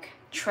like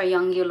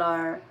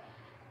triangular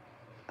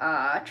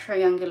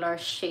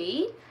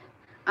shape.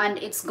 And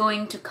it's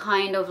going to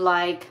kind of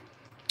like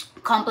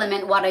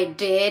complement what I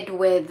did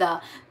with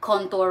the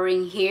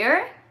contouring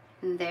here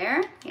and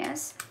there.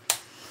 Yes.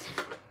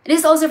 It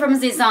is also from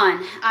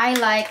Cezanne. I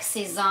like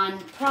Cezanne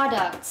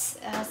products.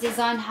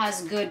 Cezanne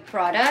has good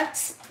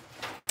products.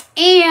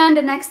 And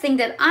the next thing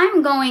that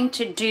I'm going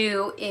to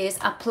do is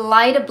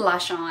apply the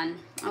blush on.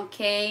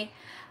 Okay,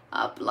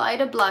 apply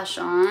the blush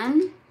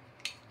on.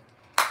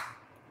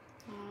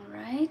 All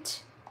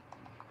right,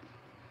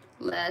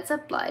 let's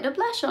apply the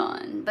blush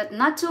on, but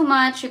not too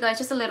much, you guys,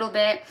 just a little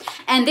bit.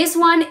 And this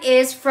one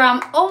is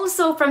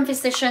also from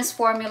Physicians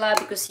Formula,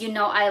 because you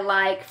know I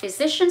like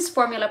Physicians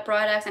Formula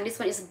products, and this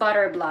one is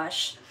Butter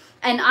Blush.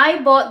 And I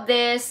bought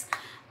this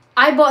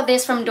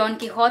from Don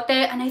Quixote,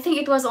 and I think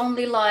it was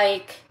only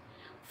like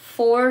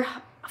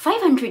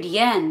 500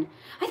 yen.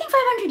 I think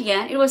 500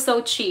 yen. It was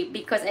so cheap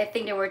because I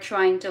think they were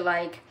trying to,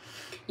 like,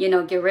 you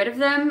know, get rid of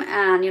them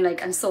and, you know,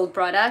 like unsold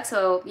products.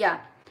 So yeah,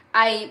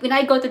 when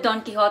I go to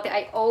Don Quixote,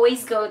 I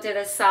always go to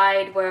the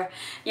side where,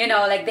 you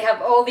know, like they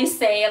have all this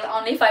sale,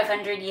 only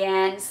 500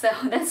 yen. So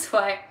that's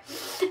why,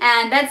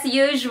 and that's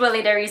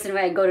usually the reason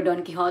why I go to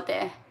Don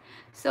Quixote.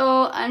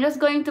 So I'm just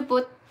going to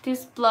put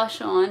this blush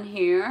on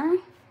here.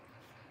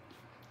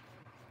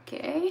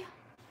 Okay.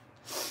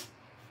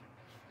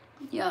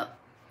 Yep.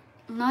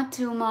 Not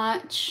too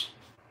much.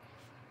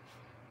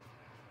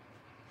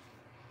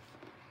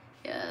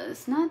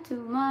 Yes, not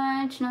too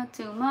much, not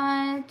too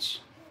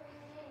much.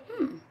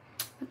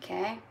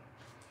 Okay.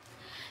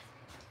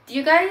 Do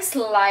you guys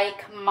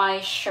like my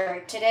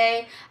shirt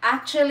today?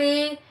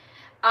 Actually,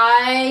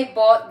 I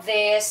bought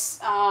this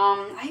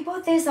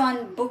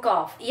on Book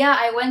Off. Yeah,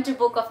 I went to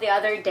Book Off the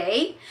other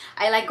day.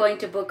 I like going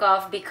to Book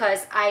Off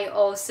because I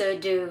also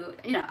do,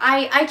 you know,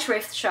 I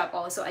thrift shop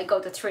also. I go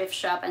to thrift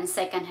shop and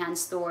secondhand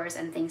stores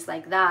and things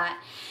like that.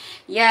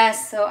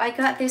 Yes, so I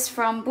got this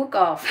from Book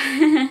Off.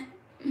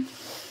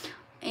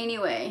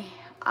 Anyway,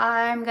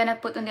 I'm gonna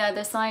put on the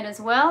other side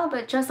as well,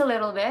 but just a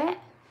little bit,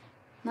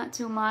 not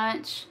too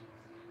much.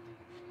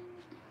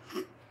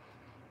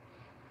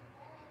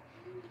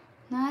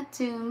 Not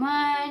too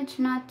much,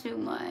 not too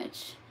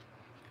much.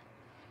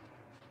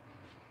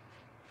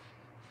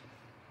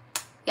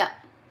 Yeah.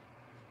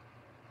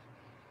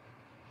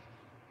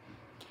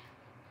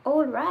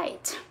 All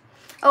right.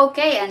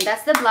 Okay, and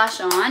that's the blush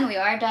on. We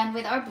are done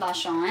with our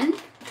blush on.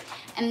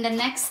 And the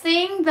next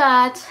thing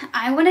that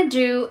I want to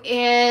do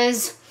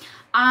is,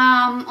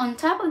 on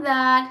top of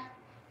that,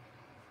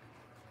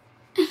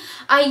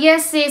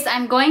 yes sis,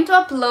 I'm going to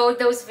upload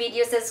those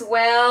videos as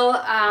well.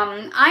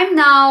 I'm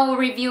now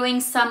reviewing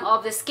some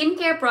of the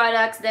skincare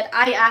products that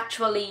I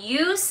actually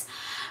use,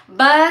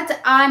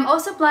 but I'm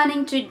also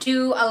planning to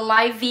do a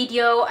live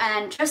video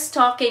and just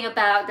talking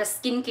about the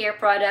skincare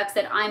products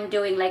that I'm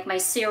doing, like my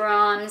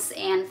serums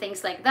and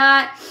things like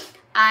that.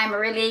 I'm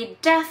really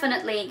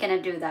definitely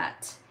gonna do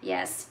that.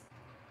 Yes.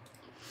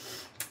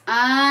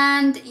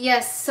 And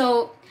yes,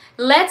 so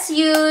let's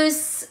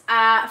use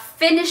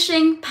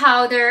finishing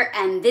powder,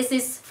 and this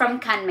is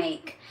from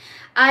CanMake.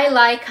 I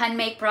like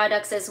CanMake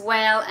products as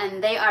well,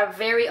 and they are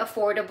very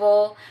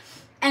affordable.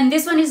 And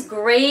this one is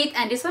great,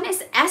 and this one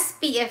is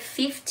SPF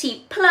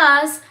 50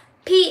 plus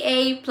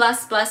PA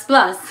plus plus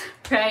plus,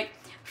 right?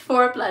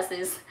 4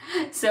 pluses,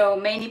 so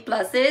many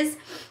pluses.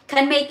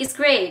 CanMake is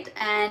great,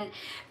 and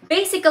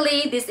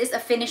basically this is a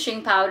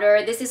finishing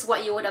powder. This is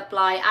what you would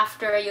apply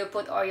after you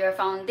put all your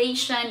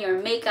foundation,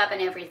 your makeup,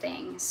 and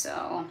everything.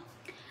 So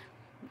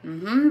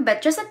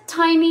but just a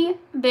tiny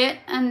bit,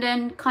 and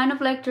then kind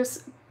of like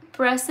just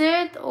press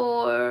it,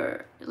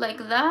 or like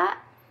that.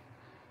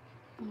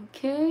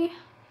 Okay,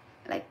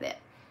 like that.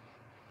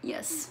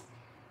 Yes.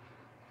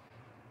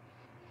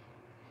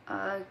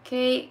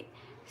 Okay,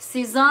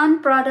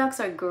 Cezanne products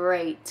are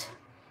great.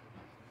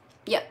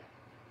 Yep.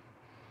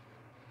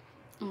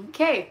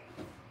 Okay.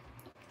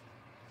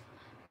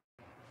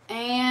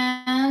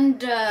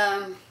 And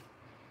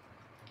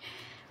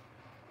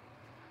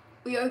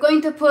we are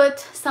going to put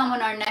some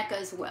on our neck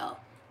as well.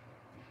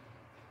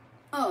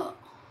 Oh,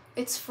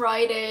 it's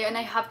Friday and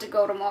I have to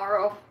go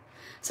tomorrow.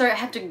 Sorry, I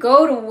have to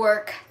go to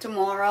work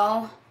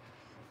tomorrow.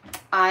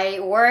 I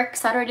work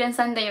Saturday and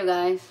Sunday, you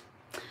guys.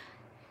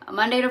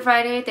 Monday to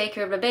Friday, take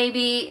care of the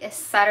baby.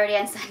 Saturday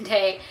and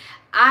Sunday,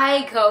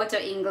 I go to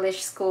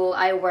English school.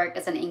 I work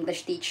as an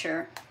English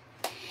teacher.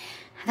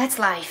 That's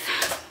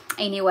life.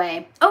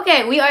 Anyway,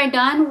 okay, we are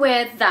done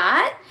with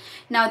that.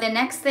 Now the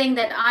next thing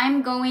that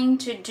I'm going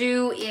to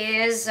do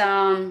is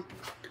I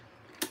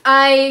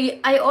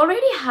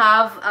already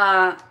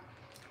have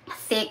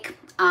thick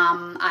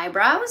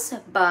eyebrows,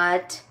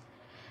 but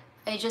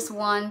I just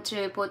want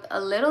to put a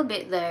little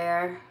bit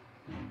there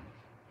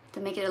to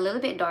make it a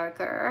little bit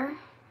darker.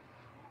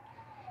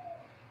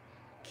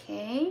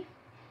 Okay.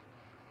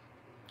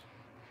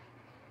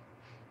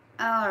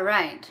 All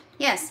right.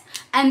 Yes,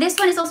 and this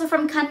one is also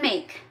from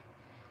CanMake.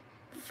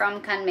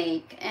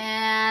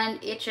 And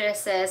it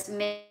just says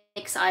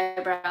mix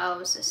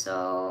eyebrows.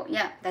 So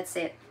yeah, that's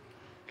it.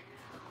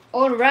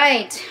 All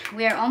right,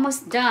 we are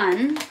almost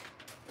done,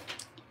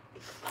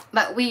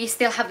 but we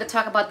still have to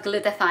talk about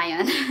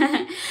glutathione.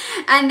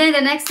 And then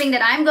the next thing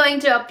that I'm going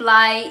to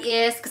apply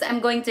is, because I'm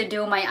going to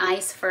do my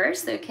eyes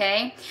first,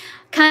 okay?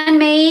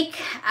 CanMake,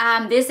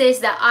 this is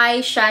the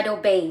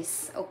eyeshadow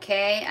base,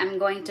 okay? I'm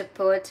going to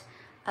put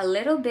a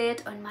little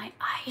bit on my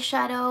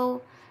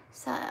eyeshadow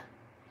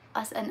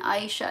as an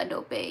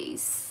eyeshadow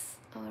base.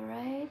 All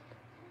right,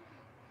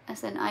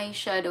 as an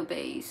eyeshadow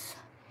base.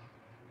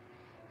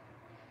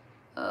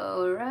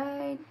 All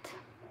right.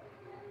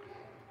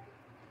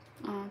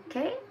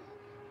 Okay.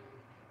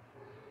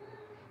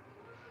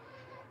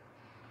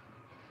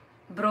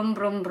 Broom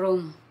Broom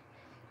Broom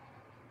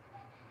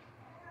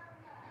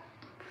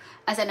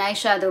as an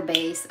eyeshadow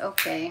base.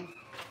 Okay.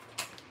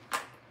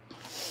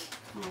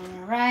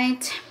 All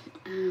right.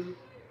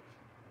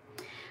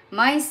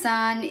 My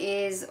son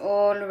is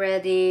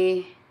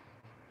already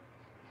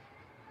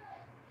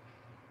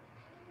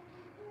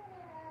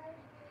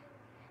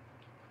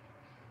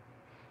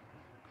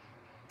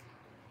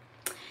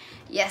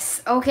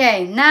yes.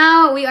 Okay,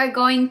 now we are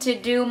going to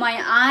do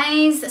my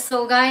eyes.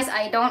 So guys,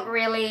 I don't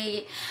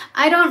really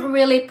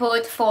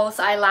put false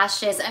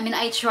eyelashes. I mean,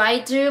 I try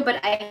to, but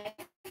I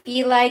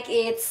feel like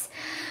it's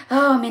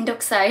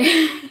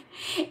mindoksai.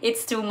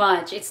 It's too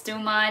much. It's too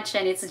much,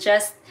 and it's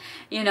just,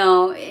 you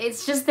know, it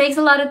just takes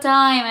a lot of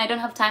time. I don't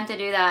have time to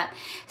do that.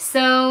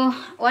 So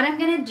what I'm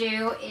gonna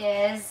do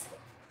is,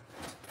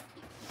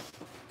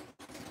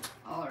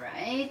 all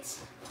right.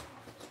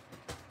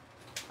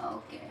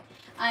 Okay.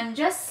 I'm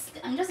just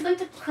going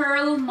to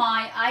curl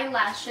my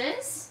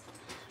eyelashes,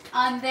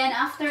 and then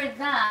after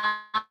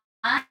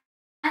that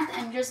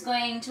I'm just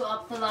going to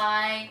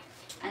apply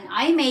an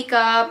eye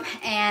makeup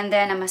and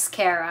then a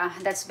mascara.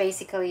 That's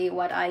basically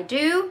what I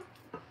do.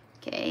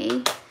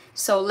 Okay,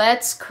 so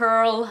let's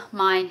curl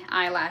my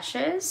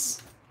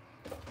eyelashes.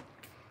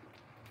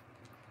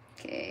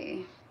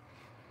 Okay.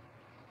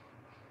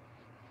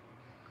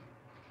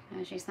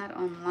 She's not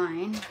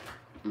online.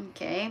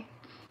 Okay.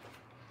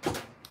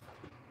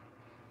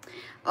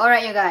 All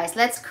right, you guys,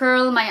 let's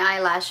curl my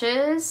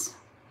eyelashes.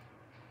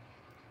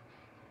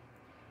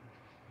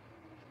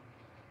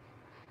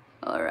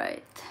 All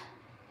right.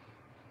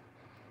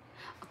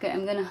 Okay,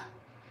 I'm gonna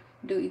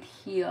do it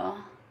here.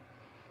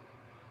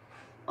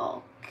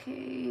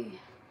 Okay.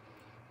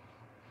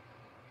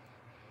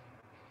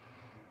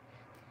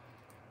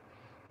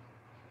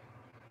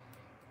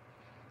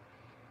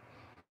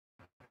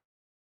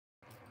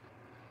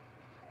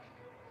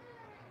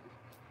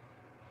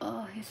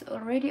 Oh, he's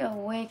already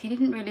awake. He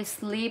didn't really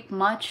sleep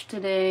much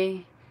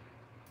today.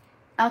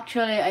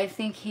 Actually, I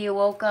think he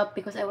woke up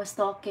because I was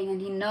talking and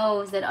he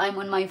knows that I'm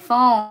on my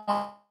phone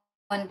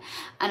and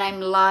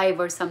I'm live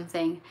or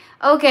something.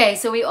 Okay,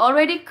 so we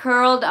already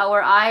curled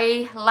our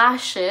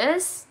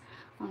eyelashes.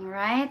 All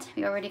right,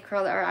 we already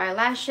curled our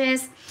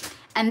eyelashes.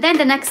 And then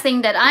the next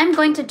thing that I'm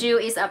going to do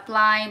is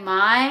apply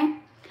my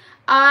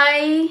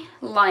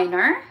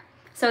eyeliner.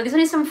 So this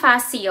one is from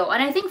Facio,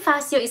 and I think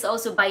Facio is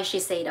also by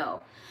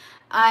Shiseido.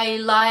 I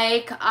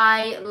like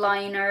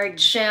eyeliner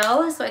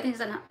gel, so I think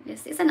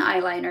this is an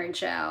eyeliner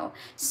gel.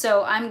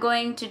 So I'm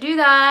going to do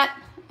that,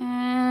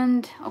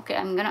 and okay,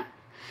 I'm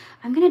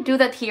gonna do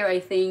that here, I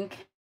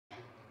think.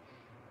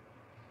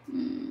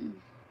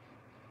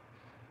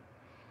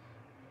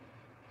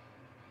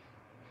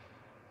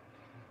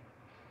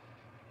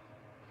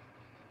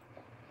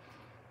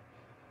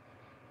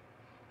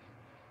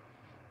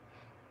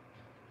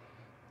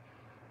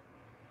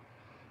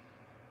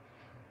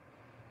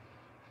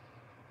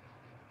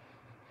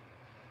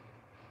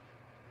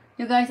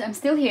 You guys, I'm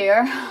still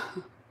here.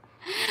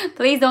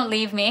 Please don't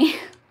leave me.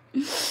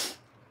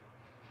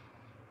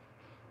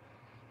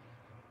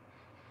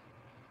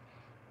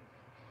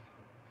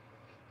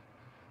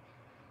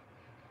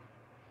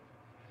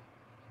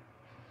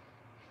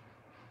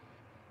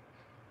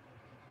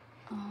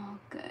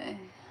 Okay.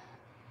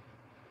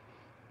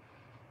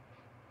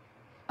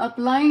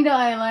 Applying the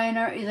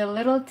eyeliner is a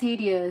little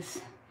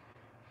tedious.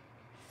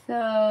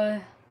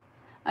 So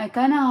I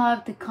kind of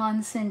have to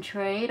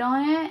concentrate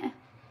on it.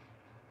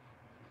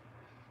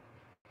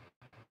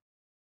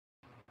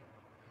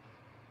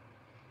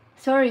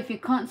 Sorry if you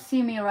can't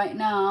see me right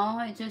now.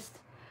 I just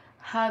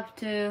have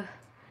to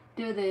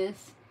do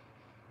this.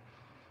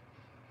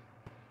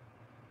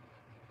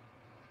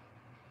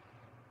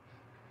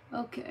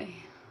 Okay.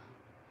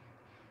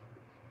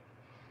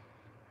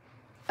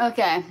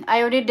 Okay,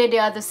 I already did the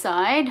other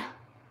side.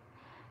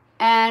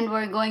 And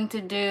we're going to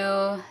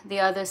do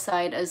the other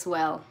side as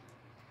well.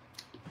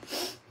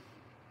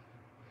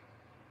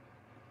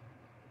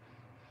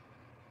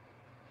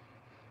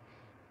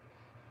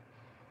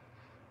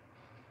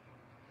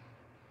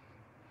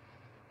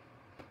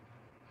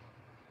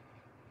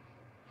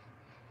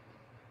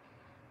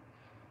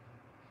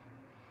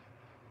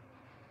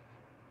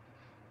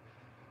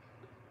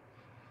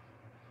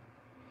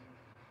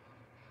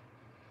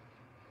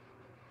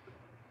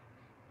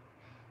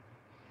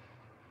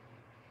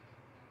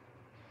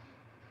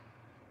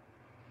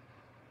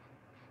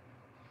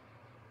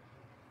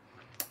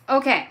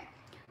 Okay,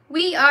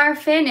 we are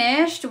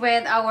finished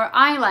with our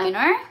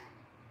eyeliner.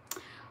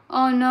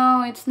 Oh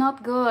no, it's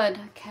not good.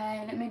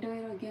 Okay, let me do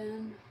it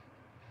again.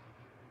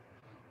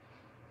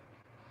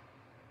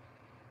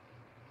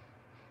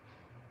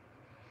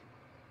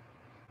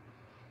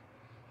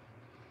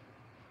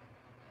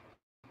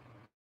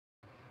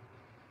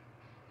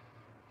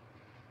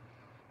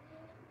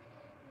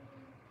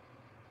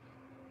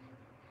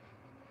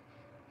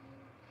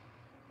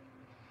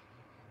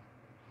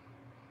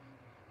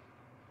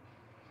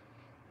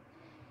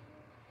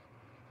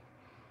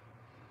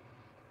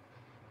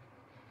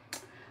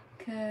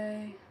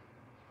 Okay.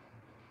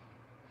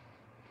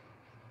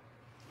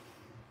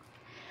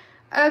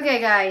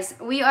 Okay guys,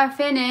 we are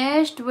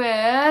finished with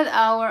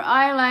our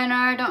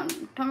eyeliner.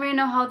 Don't really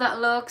know how that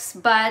looks,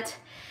 but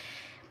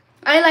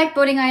I like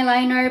putting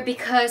eyeliner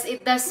because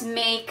it does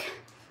make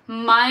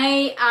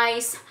my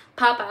eyes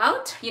pop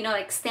out, you know,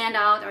 like stand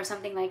out or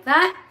something like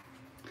that.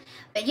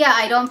 But yeah,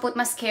 I don't put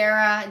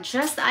mascara,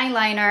 just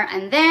eyeliner,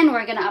 and then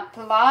we're gonna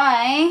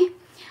apply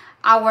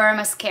our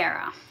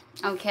mascara.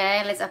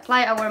 Okay, let's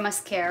apply our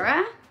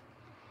mascara.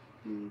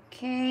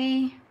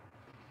 Okay.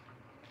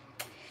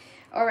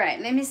 All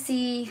right, let me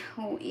see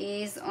who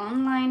is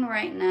online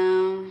right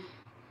now.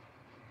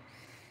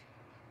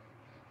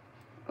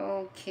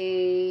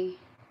 Okay.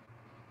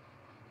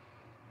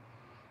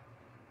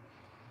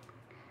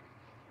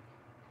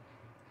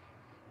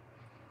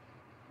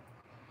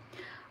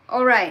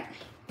 All right.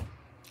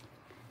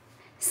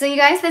 So you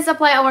guys, let's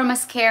apply our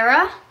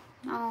mascara.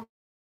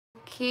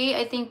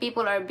 Okay, I think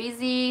people are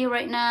busy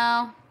right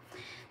now.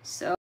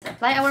 So let's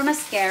apply our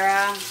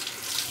mascara.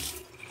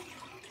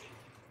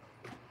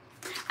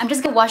 I'm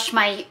just gonna wash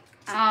my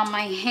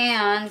my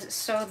hands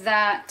so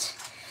that,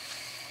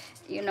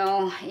 you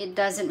know, it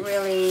doesn't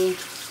feel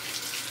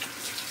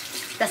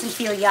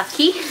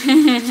yucky.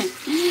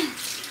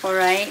 All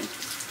right,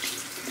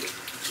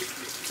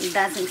 it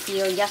doesn't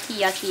feel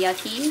yucky.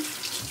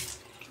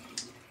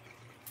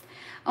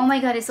 Oh my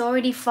god, it's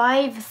already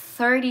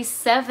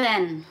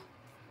 5:37.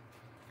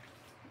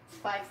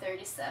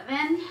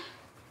 5:37.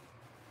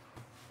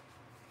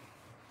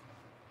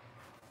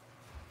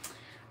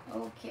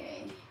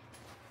 Okay.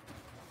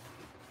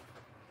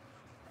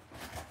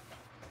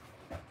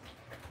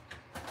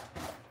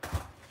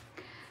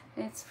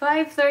 It's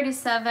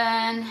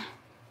 5:37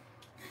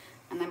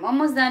 and I'm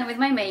almost done with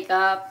my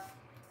makeup.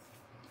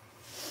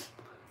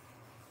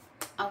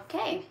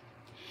 Okay.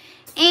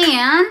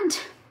 And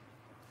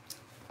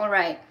all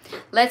right,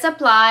 let's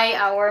apply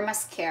our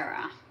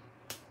mascara.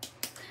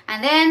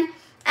 And then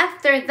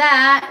after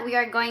that, we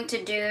are going to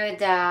do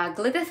the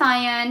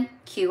Glutathione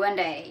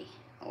Q&A.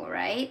 All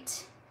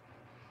right.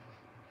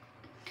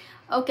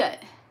 Okay.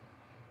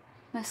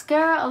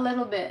 Mascara a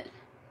little bit.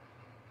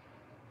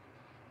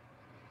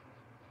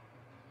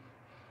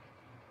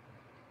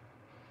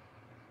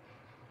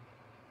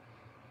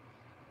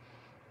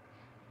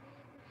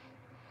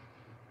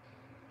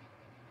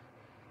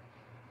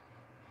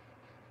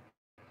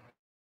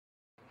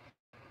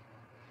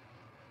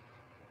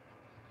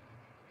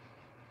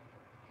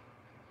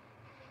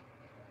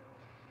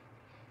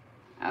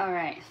 All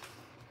right.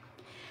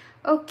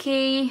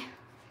 Okay.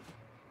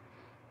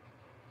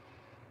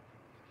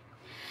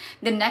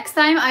 The next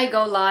time I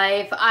go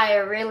live, I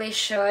really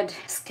should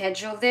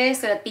schedule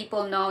this so that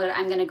people know that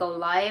I'm gonna go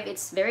live.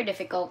 It's very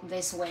difficult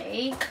this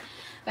way,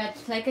 but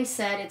like I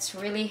said, it's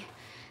really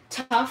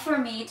tough for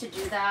me to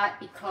do that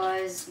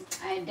because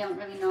I don't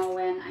really know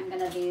when I'm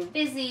gonna be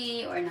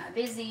busy or not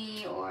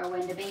busy, or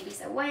when the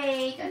baby's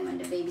awake and when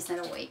the baby's not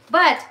awake.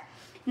 But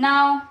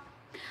now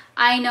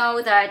I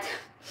know that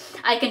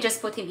I can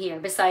just put him here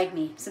beside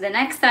me. So the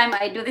next time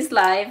I do this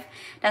live,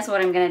 that's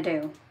what I'm gonna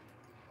do.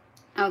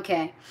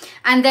 Okay,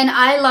 and then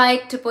I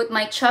like to put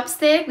my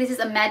chopstick. This is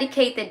a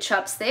medicated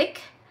chopstick.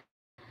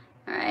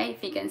 All right,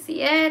 if you can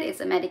see it, it's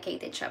a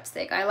medicated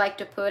chopstick. I like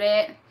to put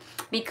it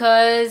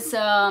because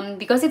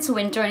it's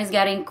winter and it's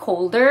getting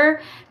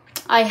colder.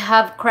 I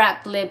have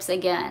cracked lips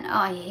again.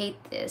 Oh, I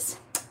hate this.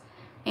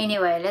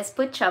 Anyway, let's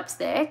put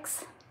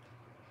chopsticks.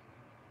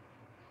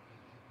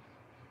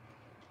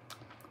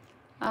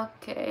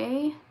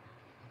 Okay,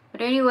 but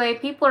anyway,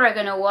 people are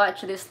gonna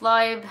watch this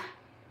live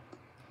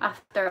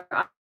after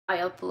I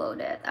upload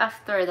it,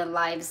 after the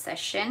live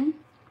session.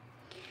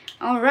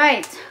 All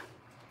right,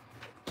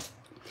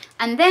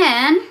 and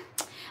then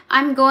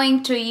I'm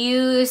going to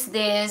use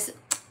this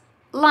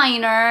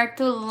liner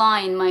to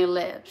line my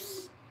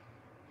lips,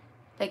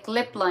 like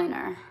lip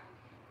liner,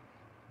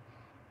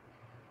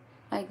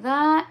 like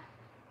that,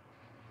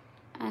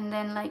 and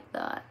then like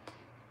that.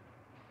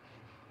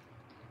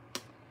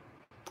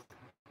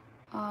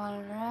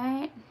 All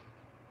right.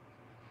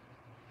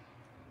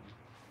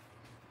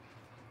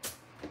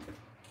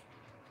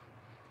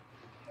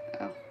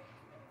 Oh.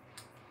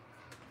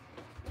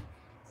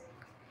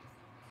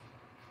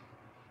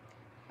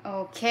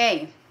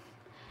 Okay.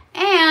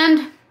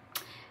 And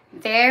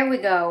there we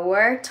go.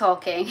 We're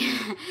talking.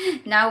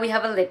 Now we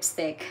have a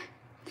lipstick.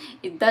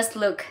 It does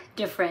look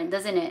different,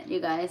 doesn't it, you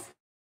guys?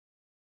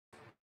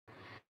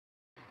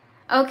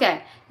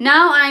 Okay,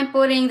 now I'm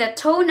putting the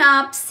Tone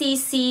Up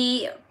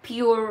CC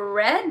Pure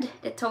Red.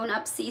 The Tone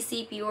Up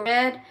CC Pure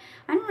Red.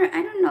 I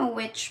don't know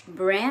which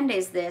brand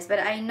is this, but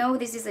I know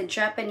this is a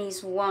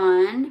Japanese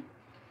one.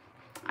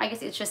 I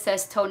guess it just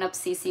says Tone Up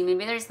CC.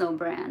 Maybe there's no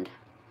brand.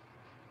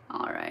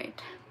 All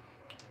right.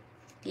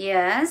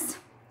 Yes.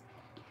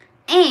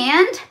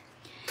 And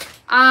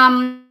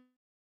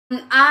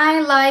I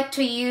like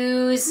to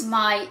use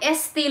my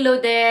Estee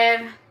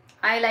Lauder.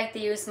 I like to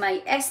use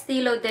my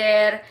Estee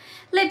Lauder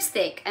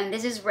lipstick, and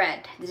this is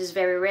red. This is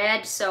very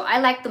red, so I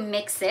like to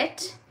mix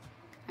it.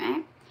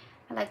 Right?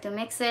 I like to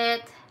mix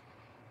it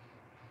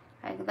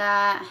like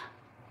that,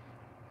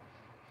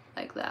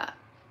 like that.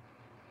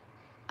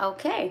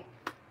 Okay.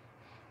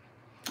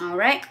 All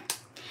right.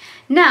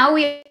 Now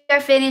we are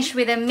finished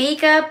with the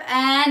makeup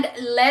and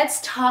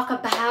let's talk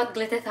about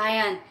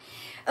glutathione.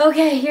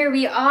 Okay, here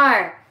we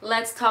are.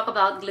 Let's talk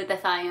about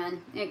glutathione.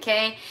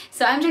 Okay,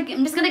 so I'm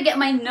just gonna get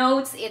my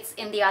notes. It's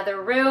in the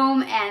other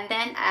room and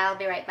then I'll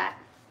be right back.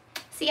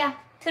 See ya.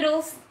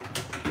 Toodles.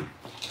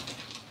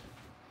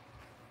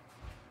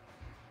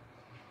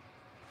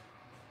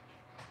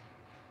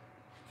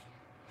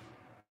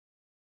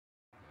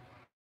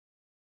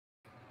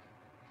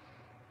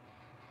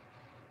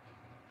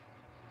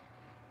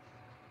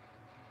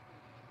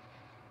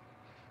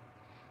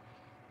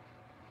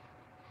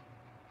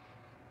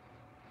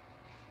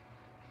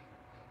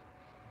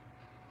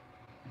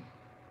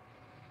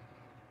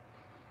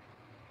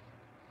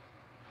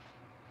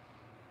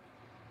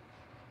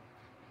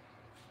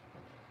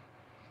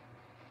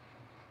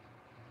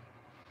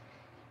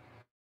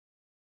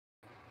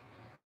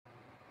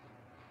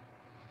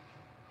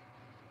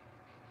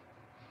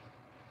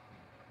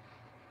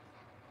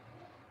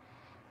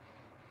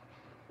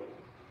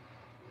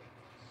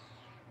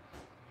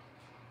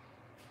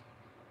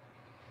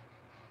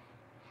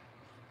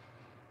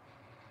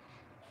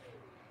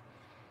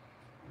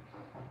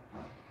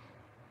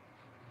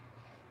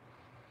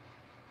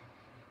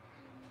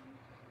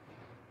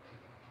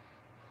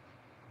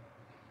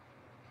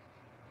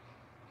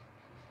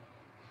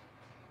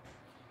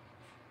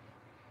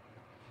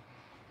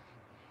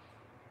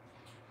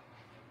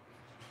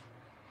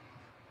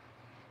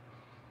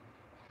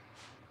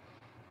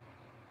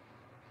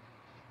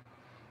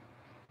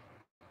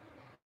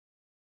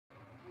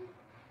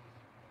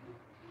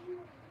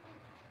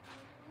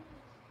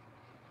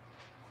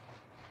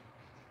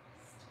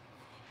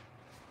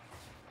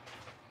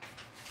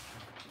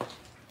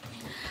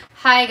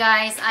 Hi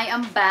guys, I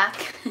am back.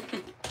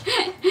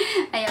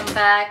 I am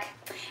back.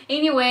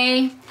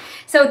 Anyway,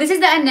 so this is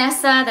the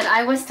Anessa that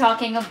I was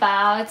talking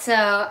about. So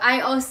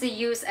I also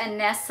use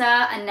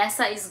Anessa.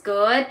 Anessa is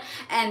good.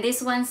 And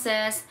this one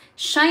says,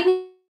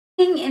 shining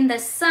in the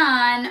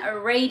sun,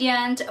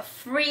 radiant,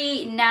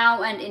 free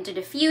now and into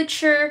the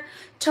future,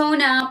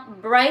 tone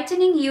up,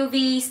 brightening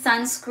UV,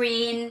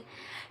 sunscreen,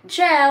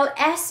 gel,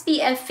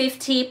 SPF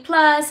 50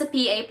 plus,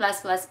 PA plus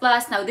plus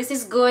plus. Now this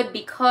is good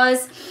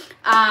because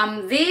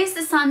this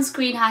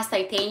sunscreen has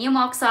titanium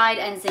oxide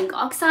and zinc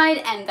oxide,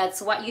 and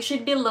that's what you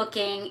should be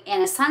looking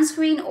in a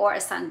sunscreen or a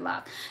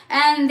sunblock.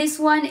 And this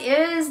one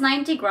is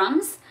 90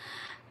 grams.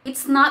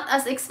 It's not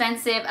as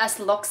expensive as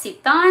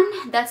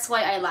L'Occitane. That's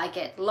why I like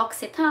it.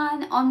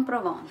 L'Occitane en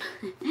Provence.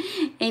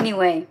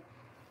 Anyway,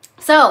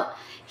 so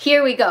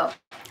here we go.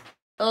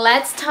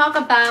 Let's talk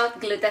about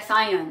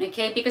glutathione,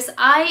 okay? Because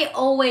I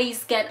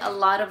always get a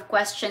lot of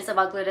questions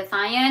about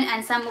glutathione,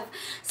 and some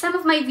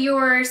of my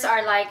viewers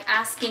are like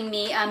asking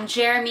me,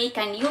 Jeremy,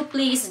 can you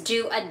please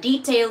do a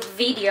detailed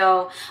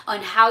video on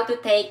how to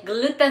take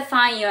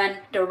glutathione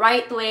the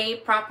right way,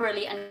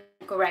 properly and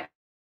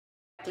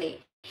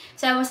correctly?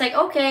 So I was like,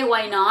 okay,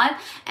 why not?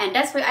 And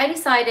that's why I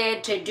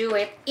decided to do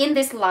it in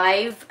this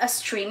live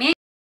streaming.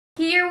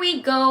 Here we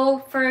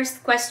go.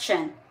 First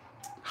question.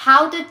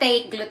 How to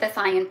take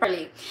glutathione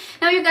properly.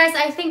 Now you guys,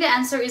 I think the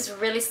answer is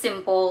really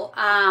simple.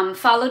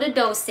 Follow the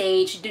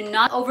dosage. Do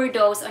not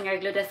overdose on your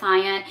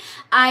glutathione.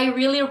 I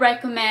really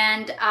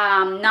recommend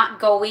not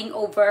going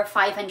over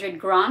 500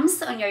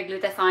 grams on your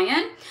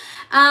glutathione.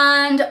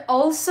 And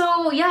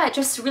also, yeah,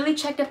 just really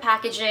check the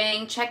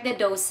packaging, check the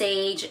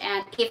dosage,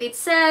 and if it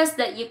says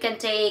that you can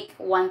take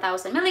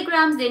 1000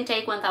 milligrams, then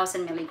take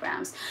 1000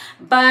 milligrams.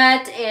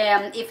 But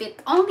if it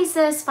only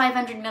says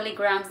 500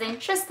 milligrams, then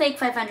just take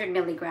 500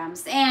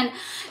 milligrams. And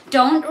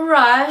don't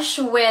rush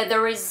with the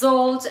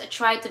results.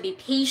 Try to be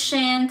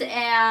patient,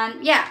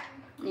 and yeah,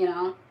 you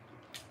know,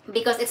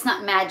 because it's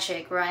not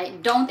magic,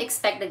 right? Don't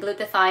expect the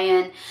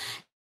glutathione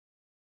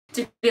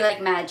to be like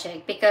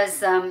magic,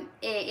 because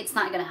it's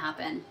not gonna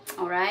happen.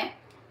 All right,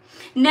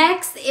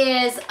 next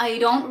is, I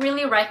don't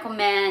really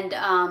recommend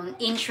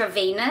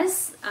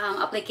intravenous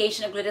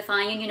application of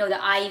glutathione, you know, the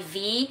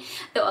IV,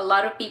 though a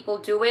lot of people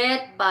do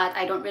it, but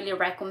I don't really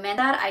recommend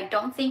that. I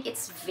don't think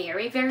it's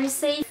very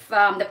safe.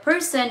 The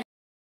person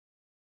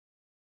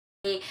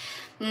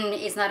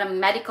is not a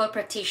medical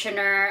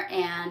practitioner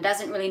and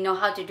doesn't really know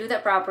how to do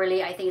that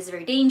properly, I think it's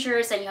very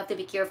dangerous, and you have to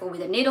be careful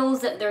with the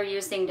needles that they're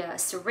using, the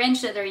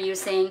syringe that they're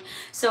using.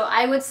 So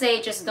I would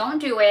say just don't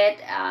do it.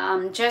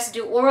 Just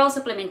do oral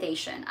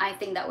supplementation. I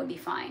think that would be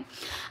fine.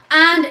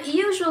 And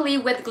usually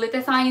with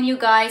glutathione, you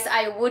guys,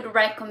 I would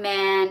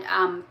recommend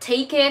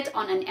take it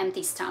on an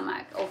empty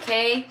stomach,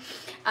 okay?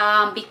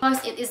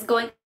 Because it is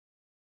going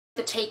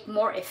to take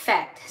more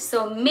effect.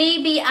 So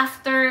maybe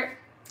after,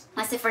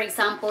 let's say for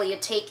example, you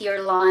take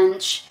your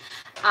lunch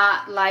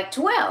at like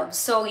 12,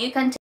 so you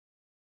can take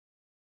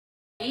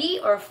 3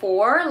 or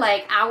 4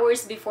 like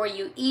hours before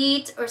you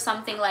eat or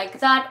something like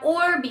that,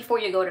 or before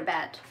you go to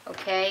bed,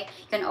 okay?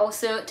 You can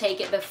also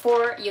take it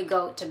before you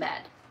go to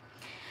bed.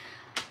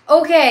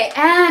 Okay,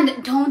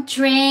 and don't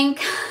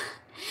drink.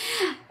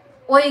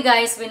 Well, you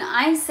guys, when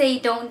I say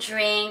don't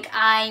drink,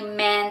 I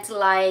meant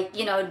like,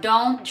 you know,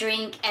 don't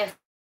drink every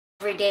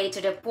every day to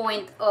the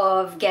point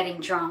of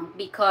getting drunk.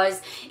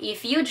 Because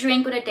if you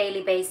drink on a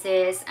daily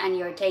basis and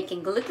you're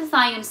taking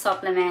glutathione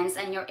supplements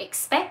and you're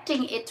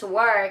expecting it to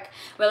work,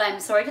 well, I'm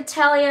sorry to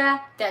tell you,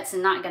 that's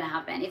not gonna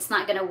happen. It's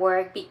not gonna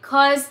work,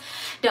 because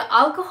the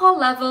alcohol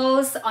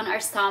levels on our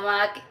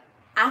stomach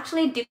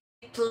actually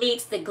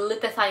depletes the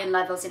glutathione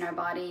levels in our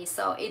body,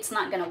 so it's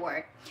not gonna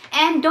work.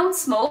 And don't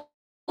smoke.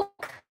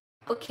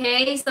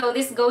 Okay, so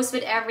this goes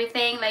with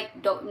everything, like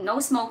no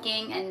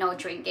smoking and no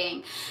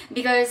drinking,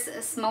 because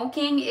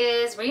smoking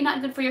is really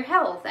not good for your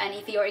health. And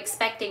if you're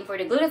expecting for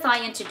the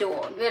glutathione to do,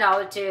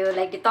 to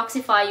like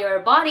detoxify your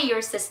body,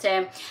 your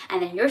system,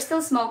 and then you're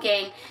still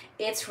smoking,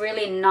 it's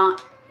really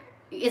not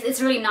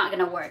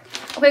gonna work.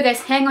 Okay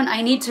guys, hang on,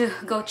 I need to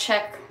go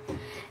check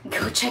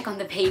on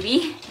the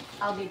baby.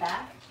 I'll be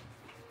back.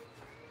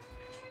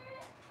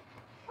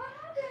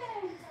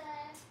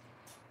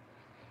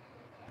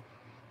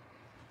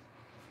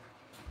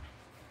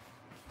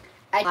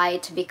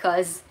 Light,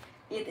 because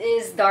it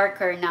is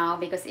darker now,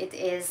 because it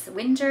is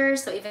winter.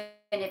 So even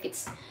if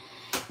it's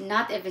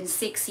not even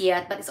 6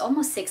 yet, but it's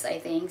almost 6 I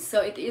think, so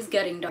it is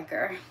getting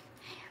darker.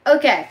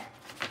 Okay,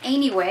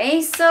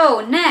 anyway, so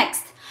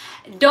next,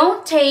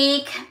 don't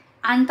take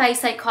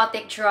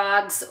antipsychotic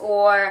drugs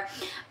or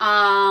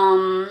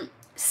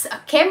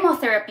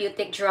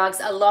chemotherapeutic drugs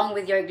along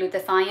with your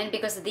glutathione,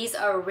 because these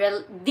are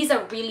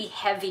really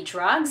heavy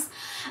drugs,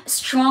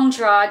 strong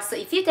drugs. So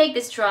if you take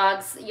these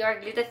drugs, your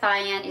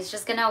glutathione is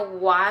just gonna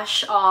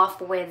wash off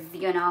with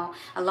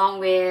along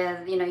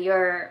with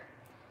your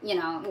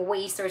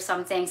waste or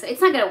something. So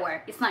it's not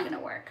gonna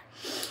work.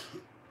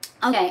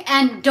 Okay,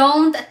 and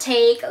don't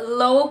take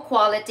low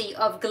quality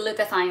of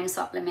glutathione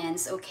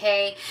supplements,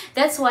 okay?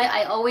 That's why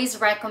I always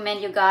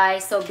recommend you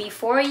guys, so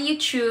before you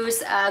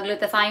choose a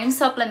glutathione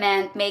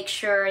supplement, make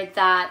sure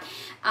that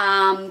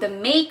the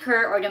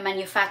maker or the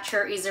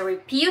manufacturer is a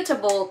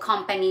reputable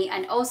company,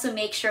 and also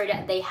make sure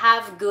that they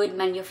have good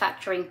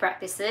manufacturing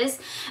practices.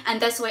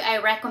 And that's why I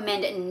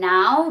recommend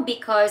Now,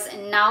 because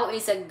Now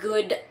is a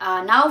good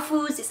Now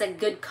Foods is a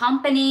good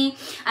company,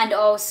 and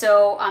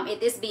also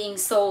it is being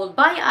sold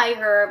by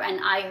iHerb, and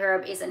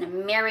iHerb is an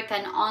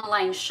American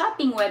online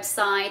shopping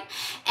website,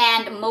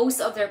 and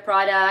most of their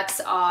products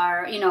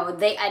are,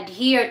 they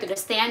adhere to the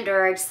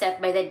standards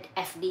set by the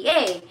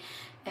FDA,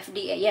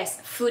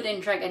 yes, Food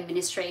and Drug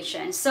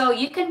Administration. So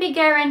you can be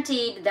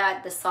guaranteed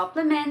that the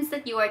supplements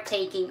that you are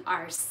taking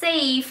are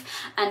safe,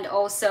 and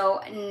also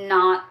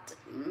not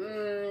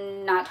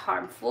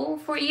harmful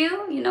for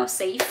you,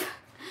 safe.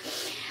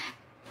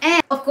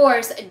 And of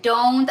course,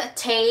 don't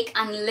take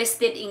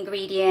unlisted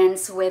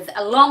ingredients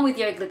along with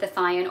your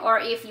glutathione, or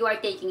if you are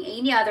taking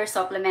any other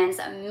supplements,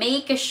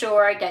 make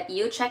sure that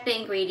you check the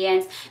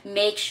ingredients.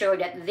 Make sure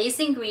that these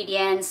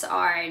ingredients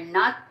are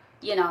not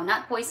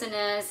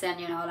poisonous,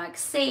 and like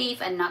safe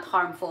and not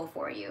harmful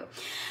for you,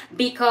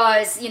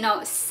 because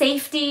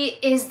safety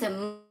is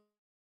the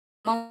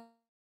most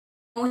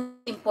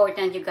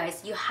important, you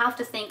guys. You have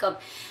to think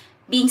of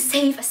being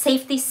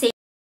safety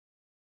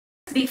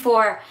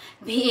before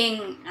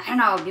being,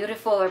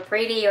 beautiful or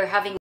pretty or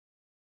having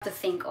to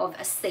think of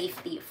a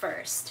safety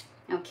first.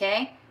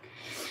 Okay,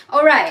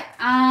 all right,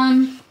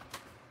 hang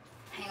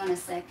on a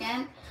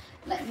second,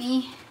 let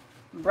me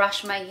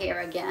brush my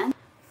hair again.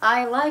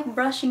 I like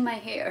brushing my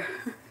hair.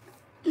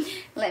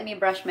 Let me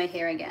brush my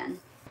hair again.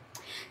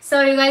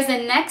 So you guys, the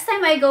next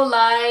time I go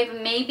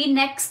live, maybe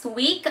next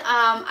week,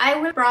 I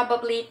will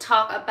probably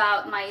talk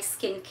about my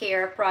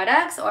skincare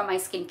products or my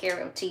skincare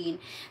routine,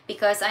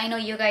 because I know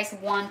you guys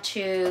want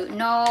to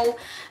know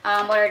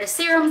what are the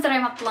serums that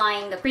I'm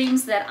applying, the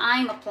creams that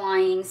I'm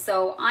applying.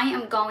 So I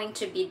am going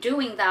to be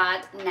doing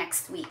that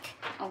next week.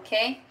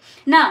 Okay,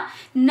 now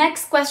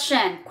next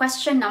question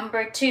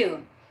number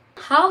 2.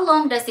 How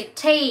long does it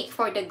take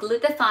for the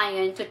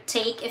glutathione to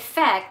take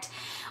effect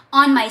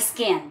on my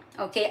skin?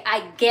 Okay,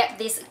 I get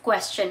this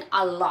question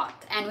a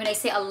lot, and when I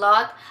say a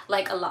lot,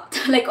 like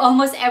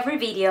almost every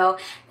video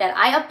that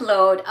I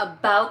upload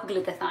about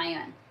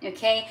glutathione.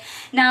 Okay,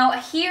 now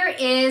here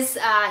is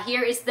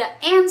the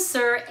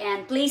answer,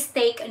 and please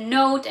take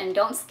note and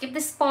don't skip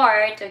this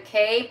part.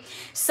 Okay,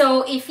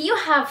 so if you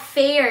have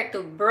fair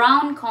to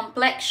brown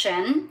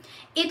complexion,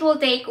 it will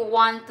take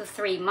 1 to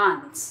 3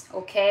 months.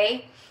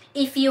 Okay,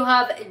 if you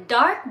have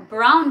dark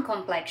brown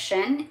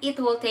complexion, it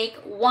will take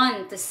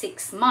 1 to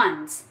 6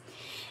 months.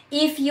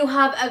 If you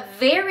have a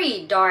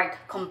very dark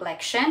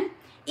complexion,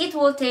 it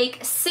will take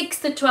 6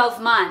 to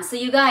 12 months. So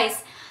you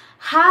guys,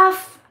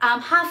 half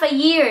a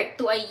year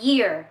to a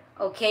year.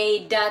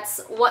 Okay, that's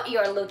what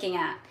you're looking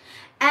at.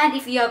 And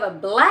if you have a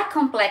black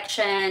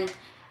complexion,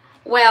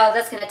 well,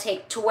 that's gonna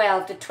take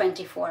 12 to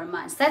 24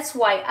 months. That's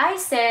why I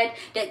said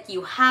that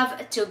you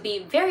have to be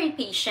very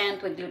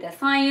patient with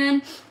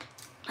glutathione.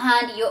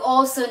 And you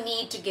also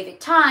need to give it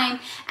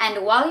time,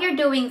 and while you're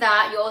doing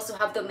that, you also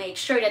have to make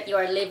sure that you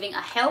are living a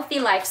healthy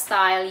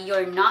lifestyle.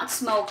 You're not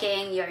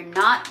smoking, you're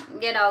not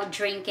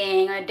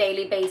drinking on a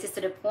daily basis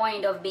to the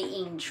point of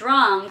being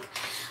drunk.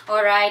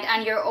 All right,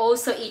 and you're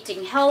also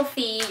eating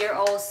healthy. You're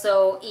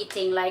also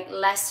eating like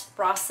less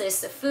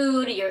processed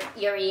food.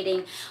 You're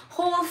eating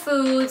whole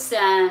foods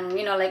and,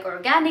 you know, like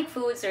organic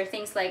foods or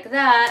things like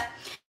that.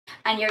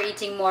 And you're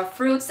eating more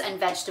fruits and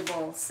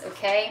vegetables,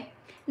 okay?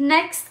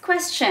 Next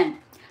question.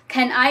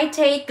 Can I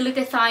take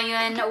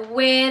glutathione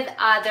with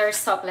other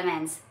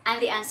supplements?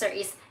 And the answer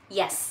is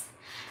yes.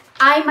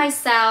 I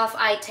myself,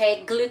 I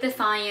take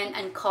glutathione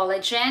and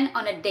collagen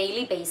on a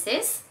daily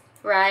basis,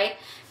 right?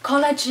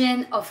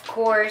 Collagen, of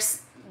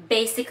course,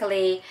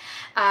 basically,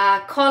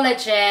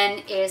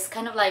 collagen is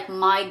kind of like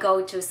my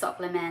go-to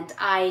supplement.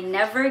 I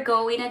never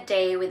go in a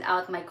day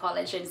without my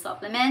collagen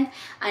supplement.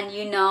 And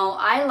you know,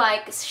 I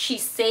like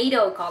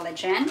Shiseido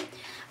collagen.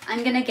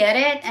 I'm gonna get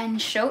it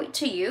and show it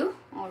to you,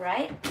 all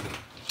right?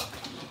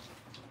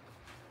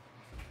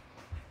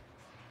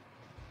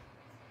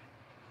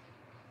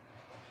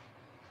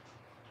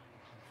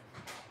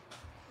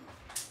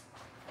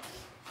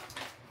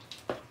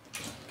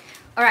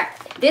 All right,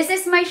 this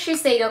is my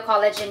Shiseido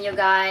collagen, you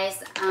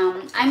guys.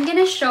 I'm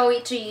gonna show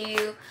it to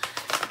you.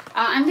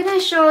 I'm gonna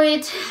show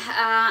it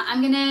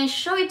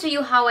to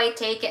you how I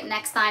take it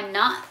next time.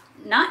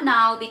 Not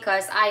now,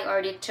 because I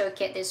already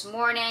took it this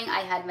morning.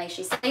 I had my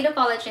Shiseido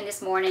collagen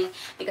this morning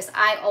because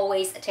I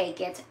always take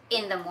it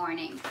in the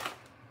morning.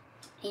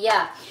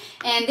 Yeah,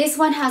 and this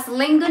one has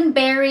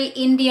lingonberry,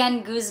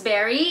 Indian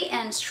gooseberry,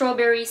 and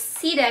strawberry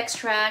seed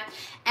extract,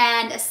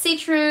 and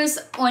citrus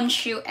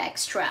onshu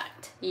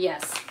extract.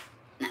 Yes.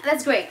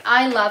 That's great.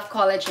 I love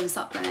collagen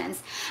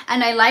supplements,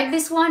 and I like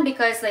this one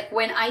because like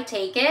when I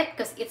take it,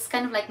 because it's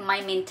kind of like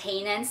my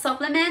maintenance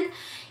supplement,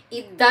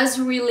 it does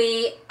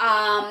really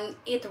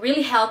it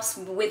really helps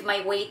with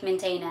my weight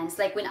maintenance.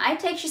 Like when I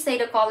take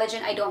Shiseido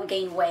collagen, I don't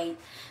gain weight.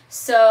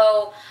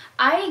 So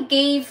I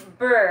gave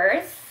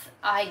birth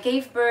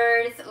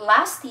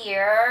last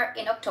year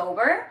in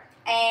October,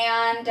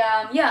 and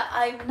yeah,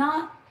 I'm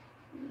not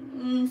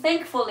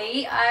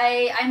thankfully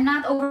I'm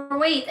not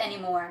overweight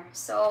anymore,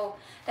 so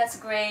that's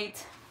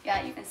great.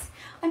 Yeah, you can see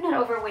I'm not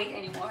overweight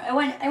anymore. I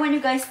want you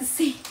guys to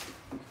see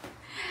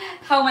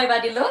how my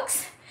body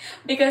looks,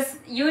 because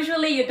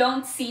usually you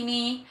don't see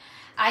me,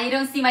 you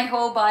don't see my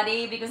whole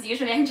body, because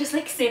usually I'm just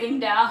like sitting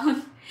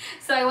down.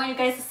 So I want you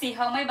guys to see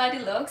how my body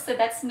looks. So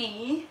that's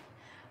me,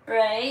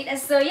 right? And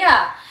so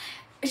yeah,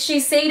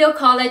 Shiseido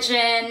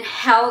collagen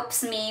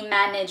helps me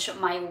manage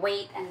my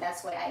weight, and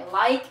that's why I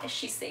like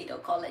Shiseido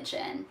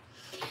collagen.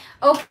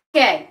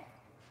 Okay,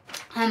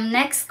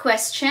 next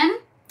question.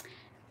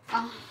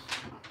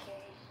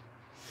 Okay,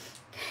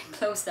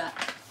 close that.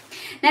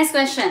 Next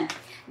question.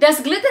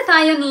 Does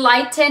glutathione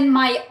lighten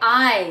my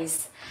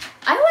eyes?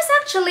 I was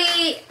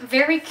actually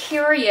very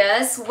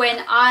curious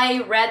when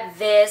I read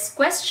this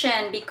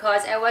question,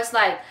 because I was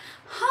like,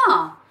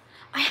 I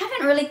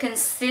haven't really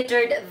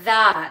considered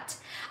that.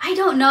 I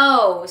don't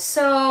know.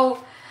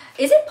 So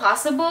is it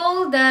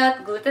possible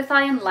that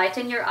glutathione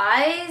lighten your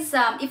eyes?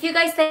 If you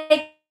guys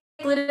take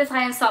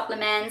glutathione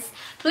supplements,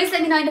 please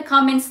let me know in the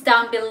comments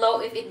down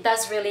below if it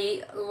does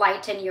really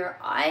lighten your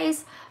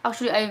eyes.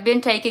 Actually, I've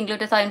been taking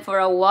glutathione for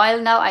a while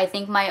now. I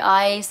think my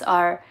eyes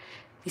are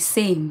the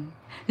same.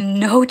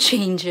 No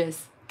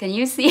changes. Can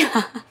you see?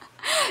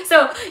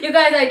 So you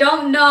guys, I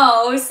don't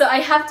know. So I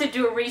have to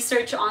do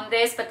research on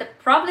this. But the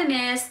problem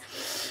is,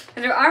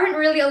 there aren't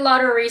really a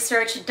lot of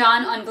research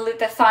done on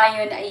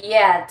glutathione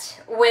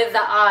yet with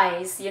the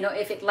eyes, you know,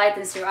 if it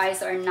lightens your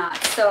eyes or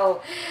not.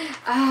 So,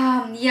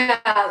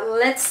 yeah,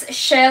 let's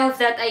shelve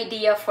that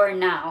idea for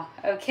now,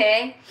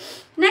 okay?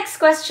 Next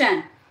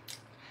question.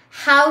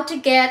 How to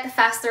get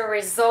faster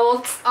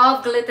results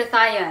of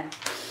glutathione?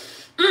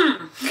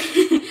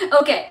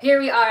 Okay,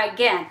 here we are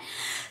again.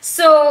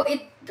 So,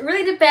 it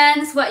really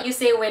depends what you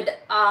say with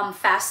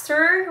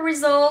faster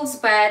results,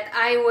 but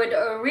I would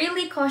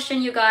really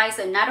caution you guys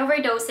on not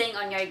overdosing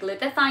on your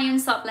glutathione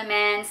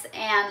supplements,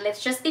 and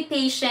let's just be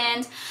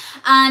patient.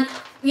 And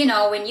you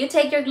know, when you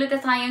take your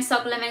glutathione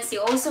supplements,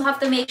 you also have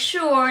to make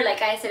sure,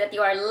 like I said, that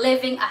you are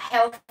living a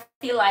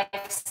healthy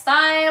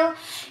lifestyle.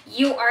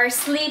 You are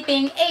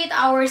sleeping 8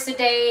 hours a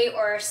day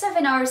or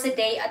 7 hours a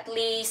day at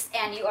least,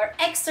 and you are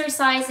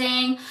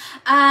exercising,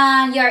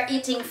 and you are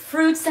eating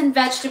fruits and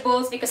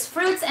vegetables, because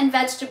fruits and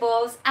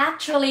vegetables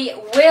actually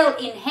will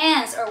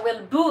enhance or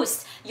will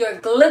boost your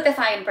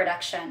glutathione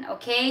production,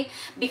 okay?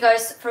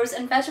 Because fruits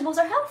and vegetables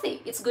are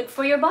healthy. It's good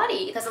for your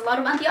body. It has a lot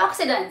of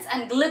antioxidants,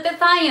 and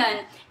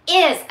glutathione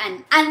is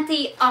an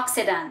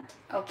antioxidant,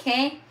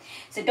 okay?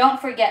 So don't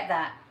forget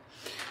that.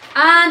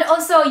 And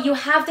also, you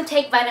have to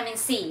take vitamin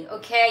C,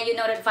 okay? You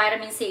know that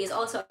vitamin C is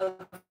also a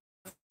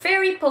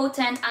very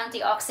potent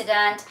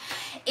antioxidant.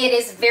 It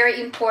is very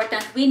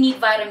important. We need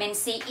vitamin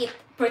C. It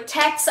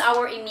protects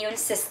our immune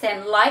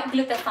system like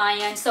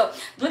glutathione. So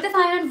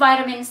glutathione and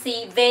vitamin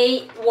C,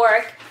 they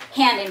work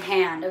hand in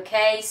hand,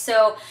 okay?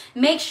 So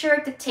make sure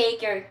to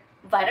take your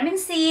vitamin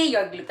C,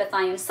 your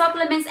glutathione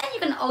supplements, and you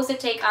can also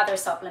take other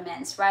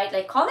supplements, right?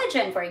 Like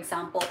collagen, for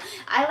example.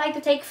 I like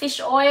to take fish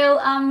oil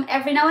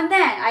every now and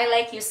then. I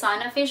like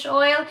Usana fish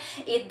oil.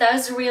 It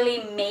does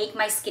really make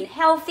my skin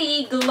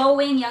healthy,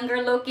 glowing,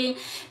 younger looking.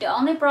 The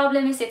only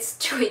problem is it's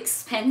too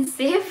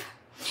expensive.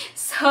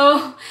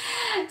 So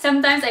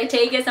sometimes I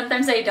take it,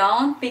 sometimes I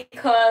don't,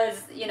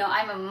 because you know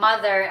I'm a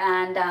mother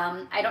and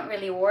I don't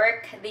really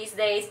work these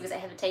days because I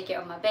have to take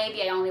care of my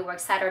baby. I only work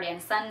Saturday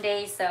and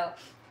Sunday, so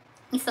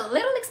it's a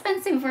little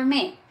expensive for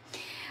me.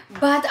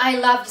 But I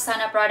love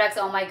Usana products.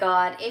 Oh my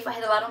god, if I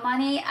had a lot of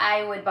money,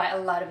 I would buy a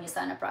lot of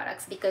Usana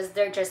products because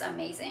they're just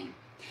amazing.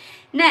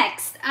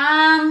 Next,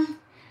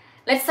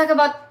 let's talk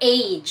about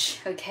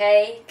age,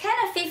 okay? Can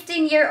a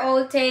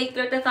 15-year-old take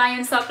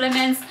glutathione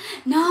supplements?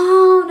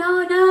 No,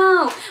 no,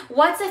 no.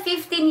 What's a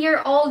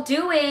 15-year-old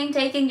doing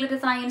taking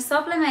glutathione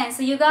supplements?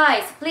 So you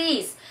guys,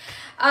 please,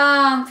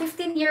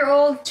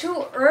 15-year-old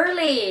too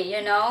early,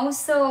 you know?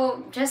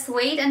 So just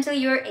wait until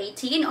you're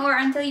 18 or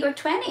until you're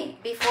 20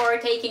 before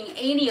taking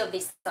any of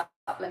these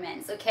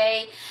supplements,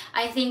 okay?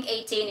 I think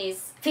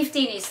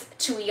 15 is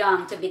too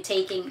young to be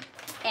taking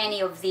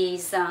any of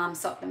these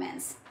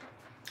supplements.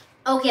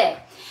 Okay,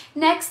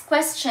 next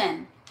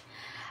question.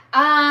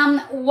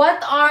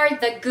 What are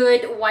the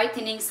good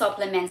whitening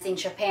supplements in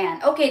Japan?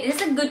 Okay,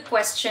 this is a good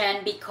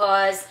question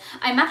because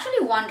I'm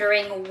actually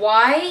wondering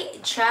why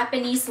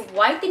Japanese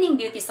whitening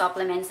beauty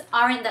supplements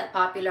aren't that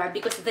popular,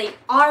 because they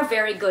are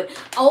very good.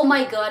 Oh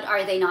my god,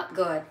 are they not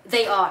good?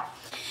 They are.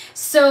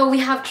 So we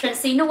have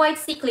Transino White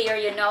Sea Clear.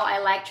 You know I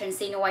like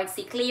Transino White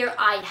Sea Clear.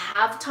 I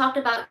have talked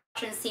about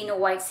Transino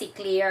White Sea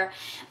Clear.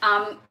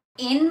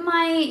 In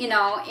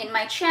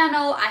my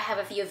channel, I have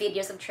a few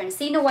videos of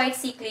Transino White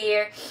Sea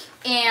Clear,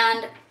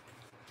 and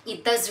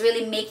it does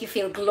really make you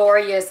feel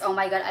glorious. Oh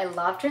my god, I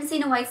love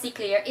Transino White Sea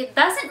Clear. It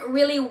doesn't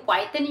really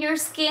whiten your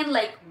skin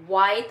like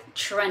white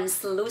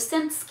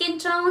translucent skin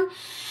tone,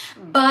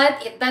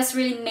 but it does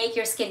really make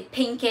your skin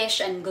pinkish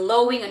and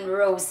glowing and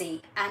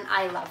rosy, and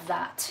I love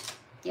that.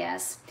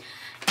 Yes.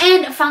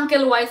 And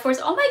Funkel White Force.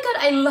 Oh my god,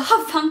 I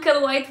love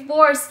Funkel White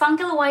Force.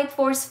 Funkel White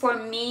Force for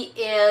me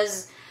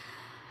is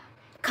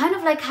kind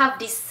of like have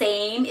the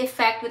same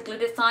effect with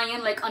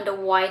glutathione, like on the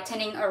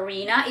whitening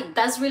arena. It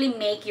does really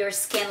make your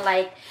skin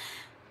like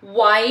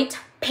white,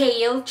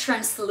 pale,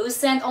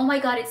 translucent. Oh my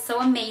god, it's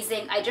so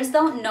amazing. I just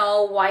don't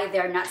know why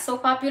they're not so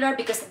popular,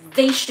 because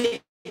they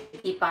should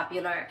be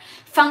popular.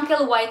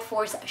 Funkel White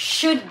Force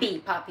should be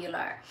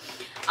popular.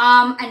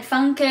 And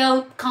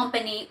Funkel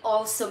company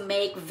also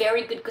make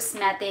very good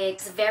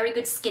cosmetics, very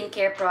good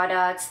skincare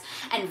products,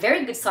 and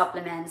very good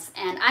supplements.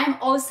 And I'm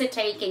also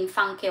taking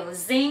Funkel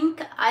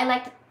Zinc. I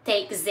like to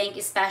take zinc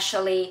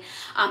especially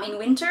in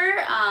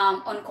winter,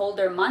 on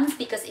colder months,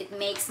 because it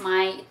makes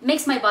my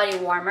body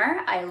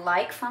warmer. I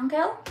like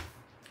Funkel.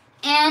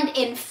 And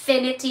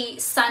Infinity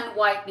Sun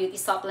White Beauty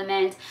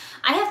Supplement.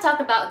 I have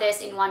talked about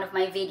this in one of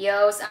my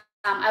videos.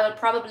 I will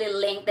probably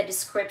link the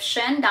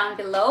description down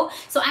below.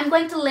 So I'm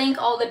going to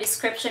link all the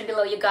description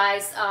below, you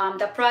guys.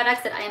 The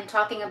products that I am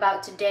talking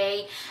about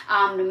today,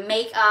 the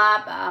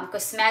makeup,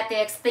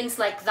 cosmetics, things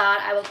like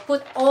that. I will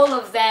put all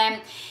of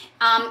them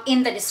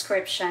in the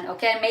description,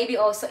 okay? Maybe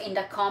also in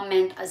the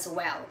comment as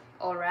well,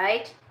 all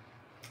right?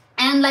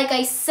 And like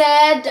I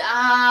said,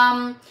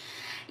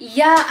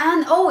 yeah,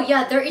 and oh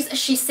yeah, there is a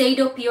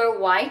Shiseido Pure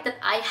White that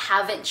I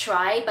haven't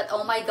tried, but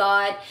oh my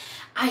god,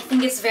 I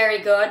think it's very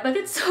good, but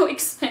it's so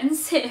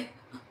expensive.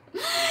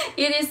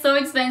 It is so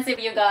expensive,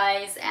 you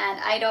guys, and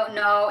I don't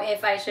know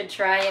if I should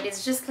try it.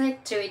 It's just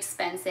like too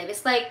expensive.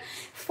 It's like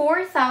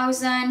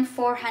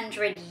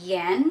 4,400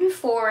 yen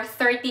for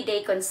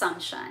 30-day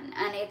consumption,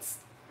 and it's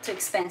too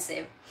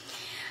expensive.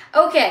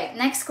 Okay,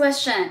 next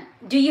question.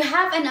 Do you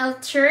have an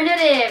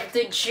alternative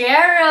to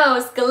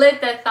Jero's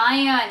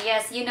glutathione?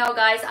 Yes, you know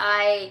guys,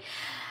 I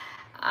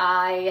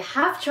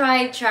have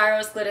tried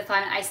Jero's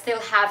glutathione. I still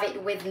have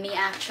it with me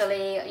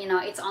actually. You know,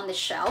 it's on the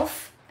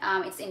shelf.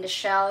 It's in the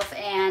shelf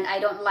and I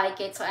don't like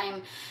it, so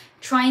I'm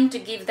trying to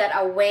give that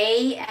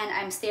away, and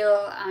I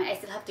still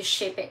have to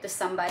ship it to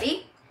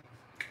somebody.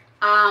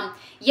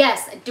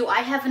 Yes, do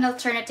I have an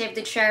alternative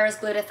to Jero's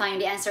glutathione?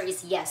 The answer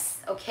is yes,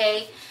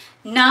 okay?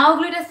 Now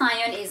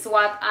glutathione is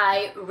what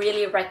I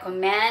really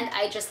recommend.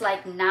 I just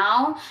like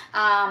now.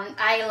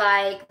 I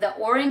like the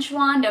orange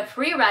one, the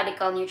free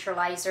radical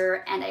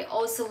neutralizer, and I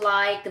also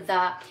like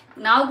the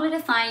now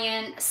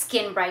glutathione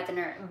skin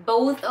brightener.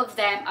 Both of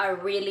them are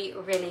really,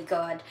 really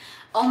good.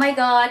 Oh my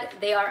god,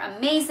 they are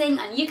amazing,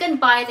 and you can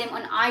buy them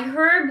on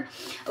iHerb.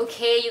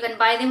 Okay, you can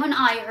buy them on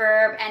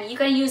iHerb, and you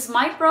can use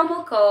my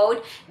promo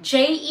code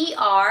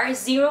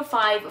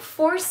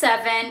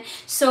JER0547.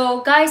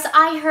 So guys,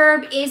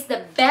 iHerb is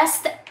the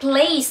best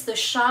place to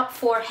shop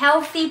for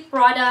healthy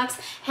products,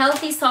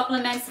 healthy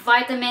supplements,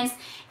 vitamins,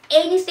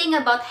 anything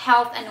about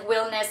health and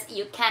wellness.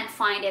 You can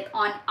find it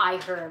on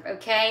iHerb,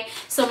 okay?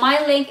 So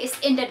my link is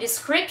in the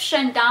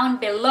description down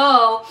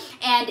below,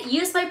 and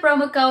use my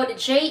promo code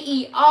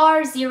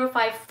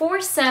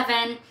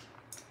JER0547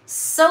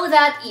 so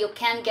that you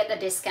can get a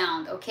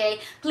discount. Okay,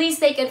 please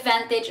take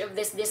advantage of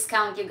this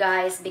discount, you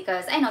guys,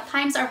 because I know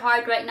times are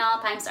hard right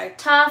now, times are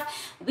tough,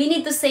 we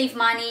need to save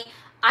money.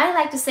 I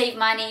like to save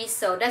money,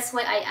 so that's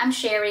why I am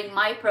sharing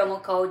my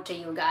promo code to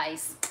you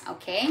guys.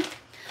 Okay,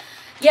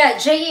 yeah,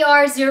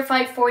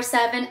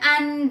 JER0547,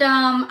 and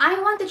I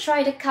want to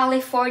try the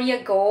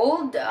California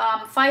Gold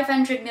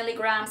 500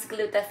 milligrams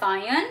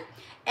glutathione.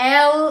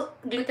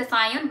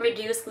 L-glutathione,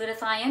 reduced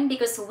glutathione,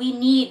 because we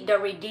need the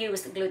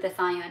reduced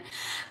glutathione.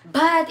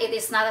 But it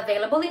is not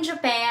available in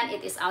Japan.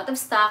 It is out of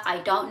stock. I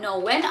don't know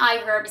when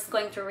iHerb is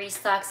going to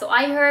restock. So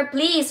iHerb,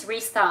 please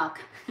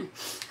restock.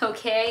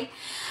 Okay.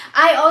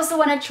 I also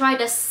want to try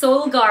the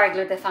Solgar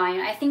glutathione.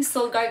 I think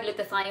Solgar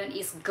glutathione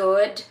is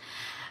good.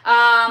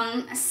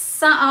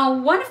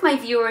 One of my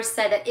viewers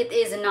said that it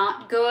is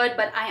not good,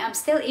 but I am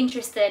still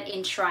interested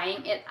in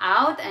trying it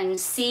out and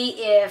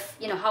see if,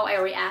 you know, how I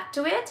react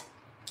to it.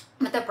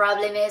 But the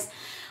problem is,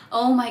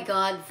 oh my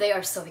god, they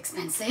are so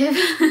expensive.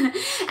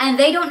 And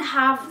they don't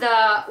have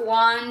the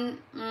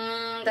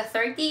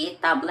 30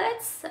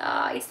 tablets.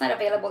 It's not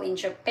available in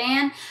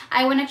Japan.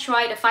 I want to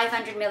try the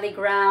 500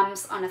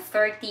 milligrams on a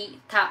 30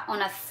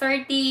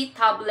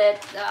 tablet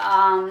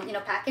you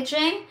know,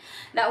 packaging,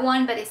 that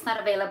one, but it's not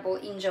available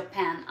in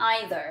Japan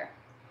either.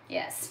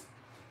 Yes,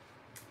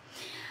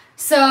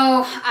 so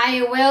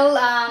I will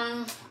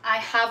I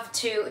have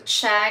to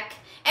check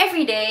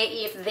every day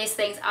if these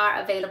things are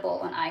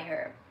available on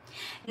iHerb.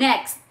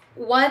 Next,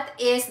 what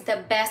is the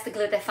best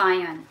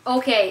glutathione?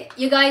 Okay,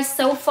 you guys,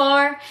 so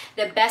far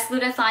the best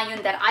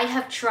glutathione that I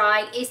have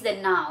tried is the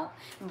Now.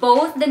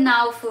 Both the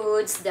Now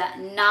Foods, the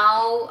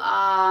Now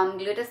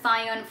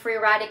glutathione free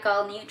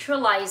radical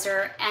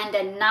neutralizer, and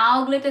the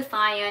Now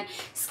glutathione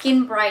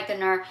skin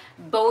brightener,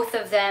 both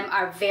of them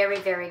are very,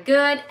 very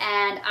good,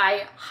 and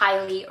I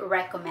highly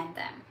recommend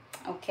them.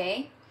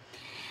 Okay,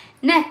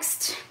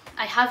 next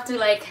I have to,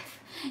 like,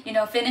 you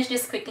know, finish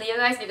this quickly, you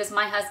guys, because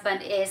my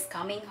husband is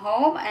coming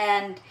home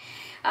and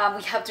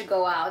we have to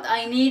go out.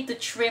 I need to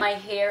trim my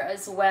hair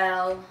as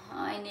well.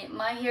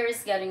 My hair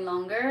is getting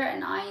longer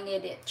and I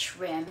need it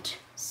trimmed.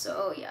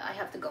 So yeah, I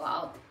have to go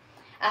out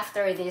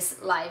after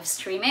this live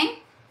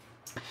streaming.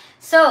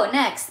 So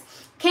next,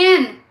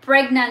 can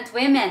pregnant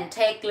women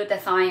take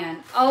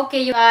glutathione?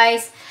 Okay, you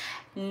guys,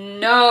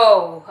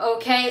 no.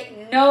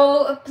 Okay,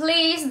 no,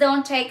 please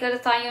don't take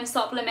glutathione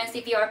supplements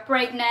if you are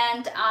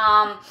pregnant.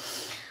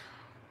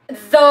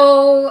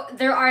 Though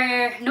there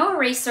are no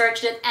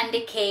research that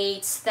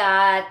indicates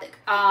that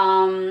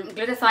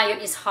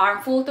glutathione is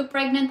harmful to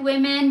pregnant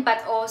women,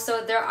 but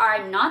also there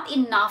aren't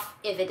enough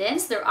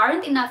evidence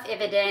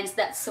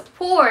that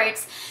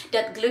supports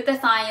that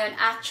glutathione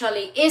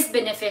actually is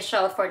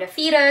beneficial for the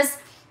fetus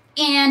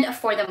and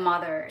for the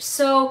mother.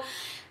 So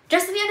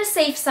just to be on the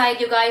safe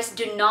side, you guys,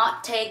 do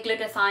not take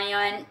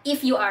glutathione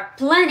if you are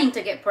planning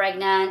to get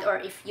pregnant or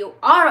if you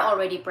are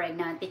already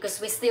pregnant,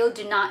 because we still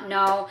do not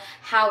know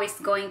how it's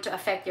going to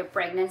affect your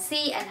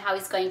pregnancy and how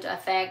it's going to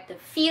affect the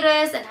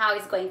fetus and how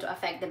it's going to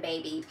affect the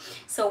baby.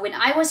 So when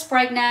I was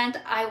pregnant,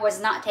 I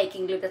was not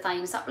taking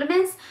glutathione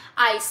supplements.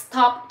 I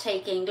stopped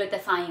taking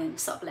glutathione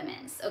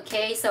supplements.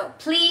 Okay, so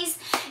please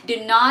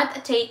do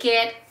not take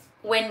it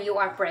when you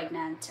are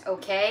pregnant.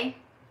 Okay.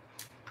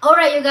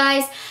 Alright, you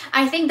guys,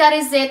 I think that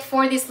is it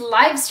for this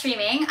live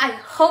streaming. I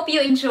hope you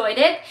enjoyed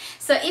it.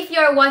 So if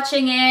you're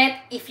watching it,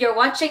 if you're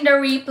watching the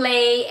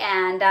replay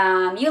and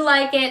you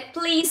like it,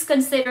 please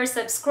consider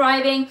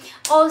subscribing.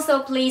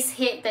 Also, please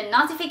hit the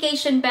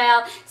notification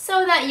bell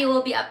so that you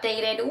will be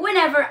updated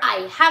whenever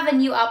I have a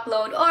new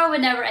upload or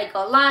whenever I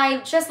go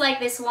live, just like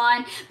this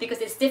one, because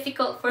it's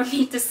difficult for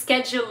me to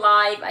schedule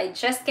live. I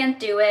just can't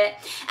do it.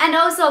 And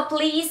also,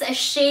 please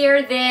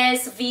share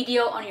this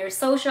video on your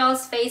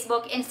socials,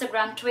 Facebook,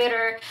 Instagram,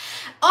 Twitter,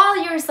 all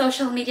your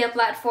social media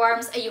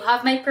platforms. You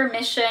have my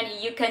permission.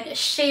 You can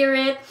share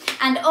it.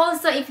 And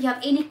also, if you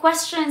have any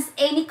questions,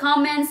 any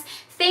comments,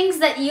 things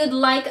that you'd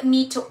like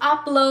me to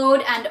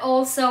upload, and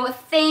also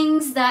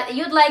things that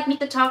you'd like me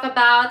to talk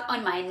about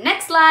on my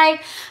next live,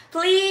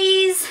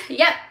 please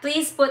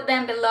put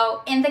them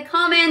below in the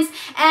comments.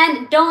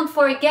 And don't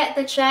forget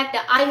to check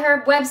the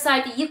iHerb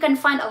website. You can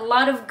find a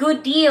lot of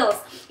good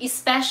deals,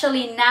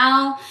 especially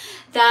now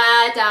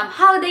that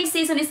holiday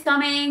season is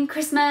coming,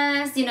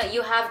 Christmas. You know,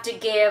 you have to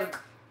give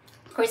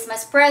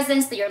Christmas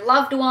presents to your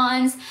loved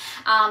ones.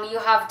 You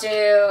have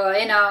to,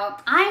 you know,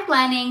 I'm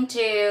planning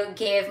to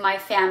give my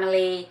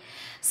family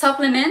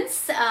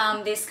supplements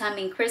this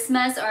coming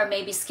Christmas, or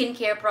maybe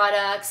skincare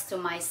products to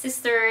my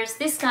sisters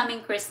this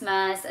coming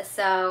Christmas.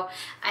 So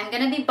I'm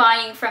gonna be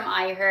buying from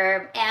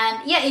iHerb.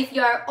 And yeah, if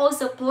you are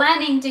also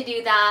planning to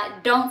do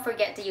that, don't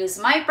forget to use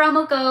my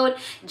promo code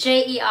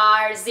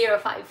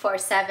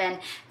JER0547.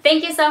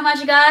 Thank you so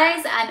much,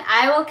 guys, and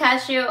I will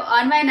catch you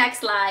on my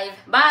next live.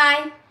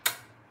 Bye.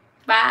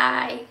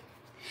 Bye.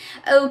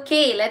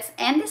 Okay, let's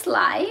end this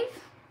live.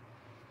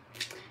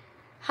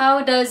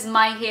 How does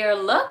my hair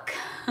look?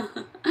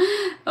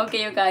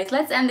 Okay, you guys,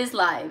 let's end this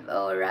live.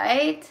 All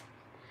right.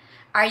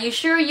 Are you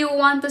sure you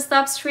want to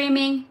stop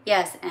streaming?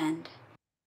 Yes, end.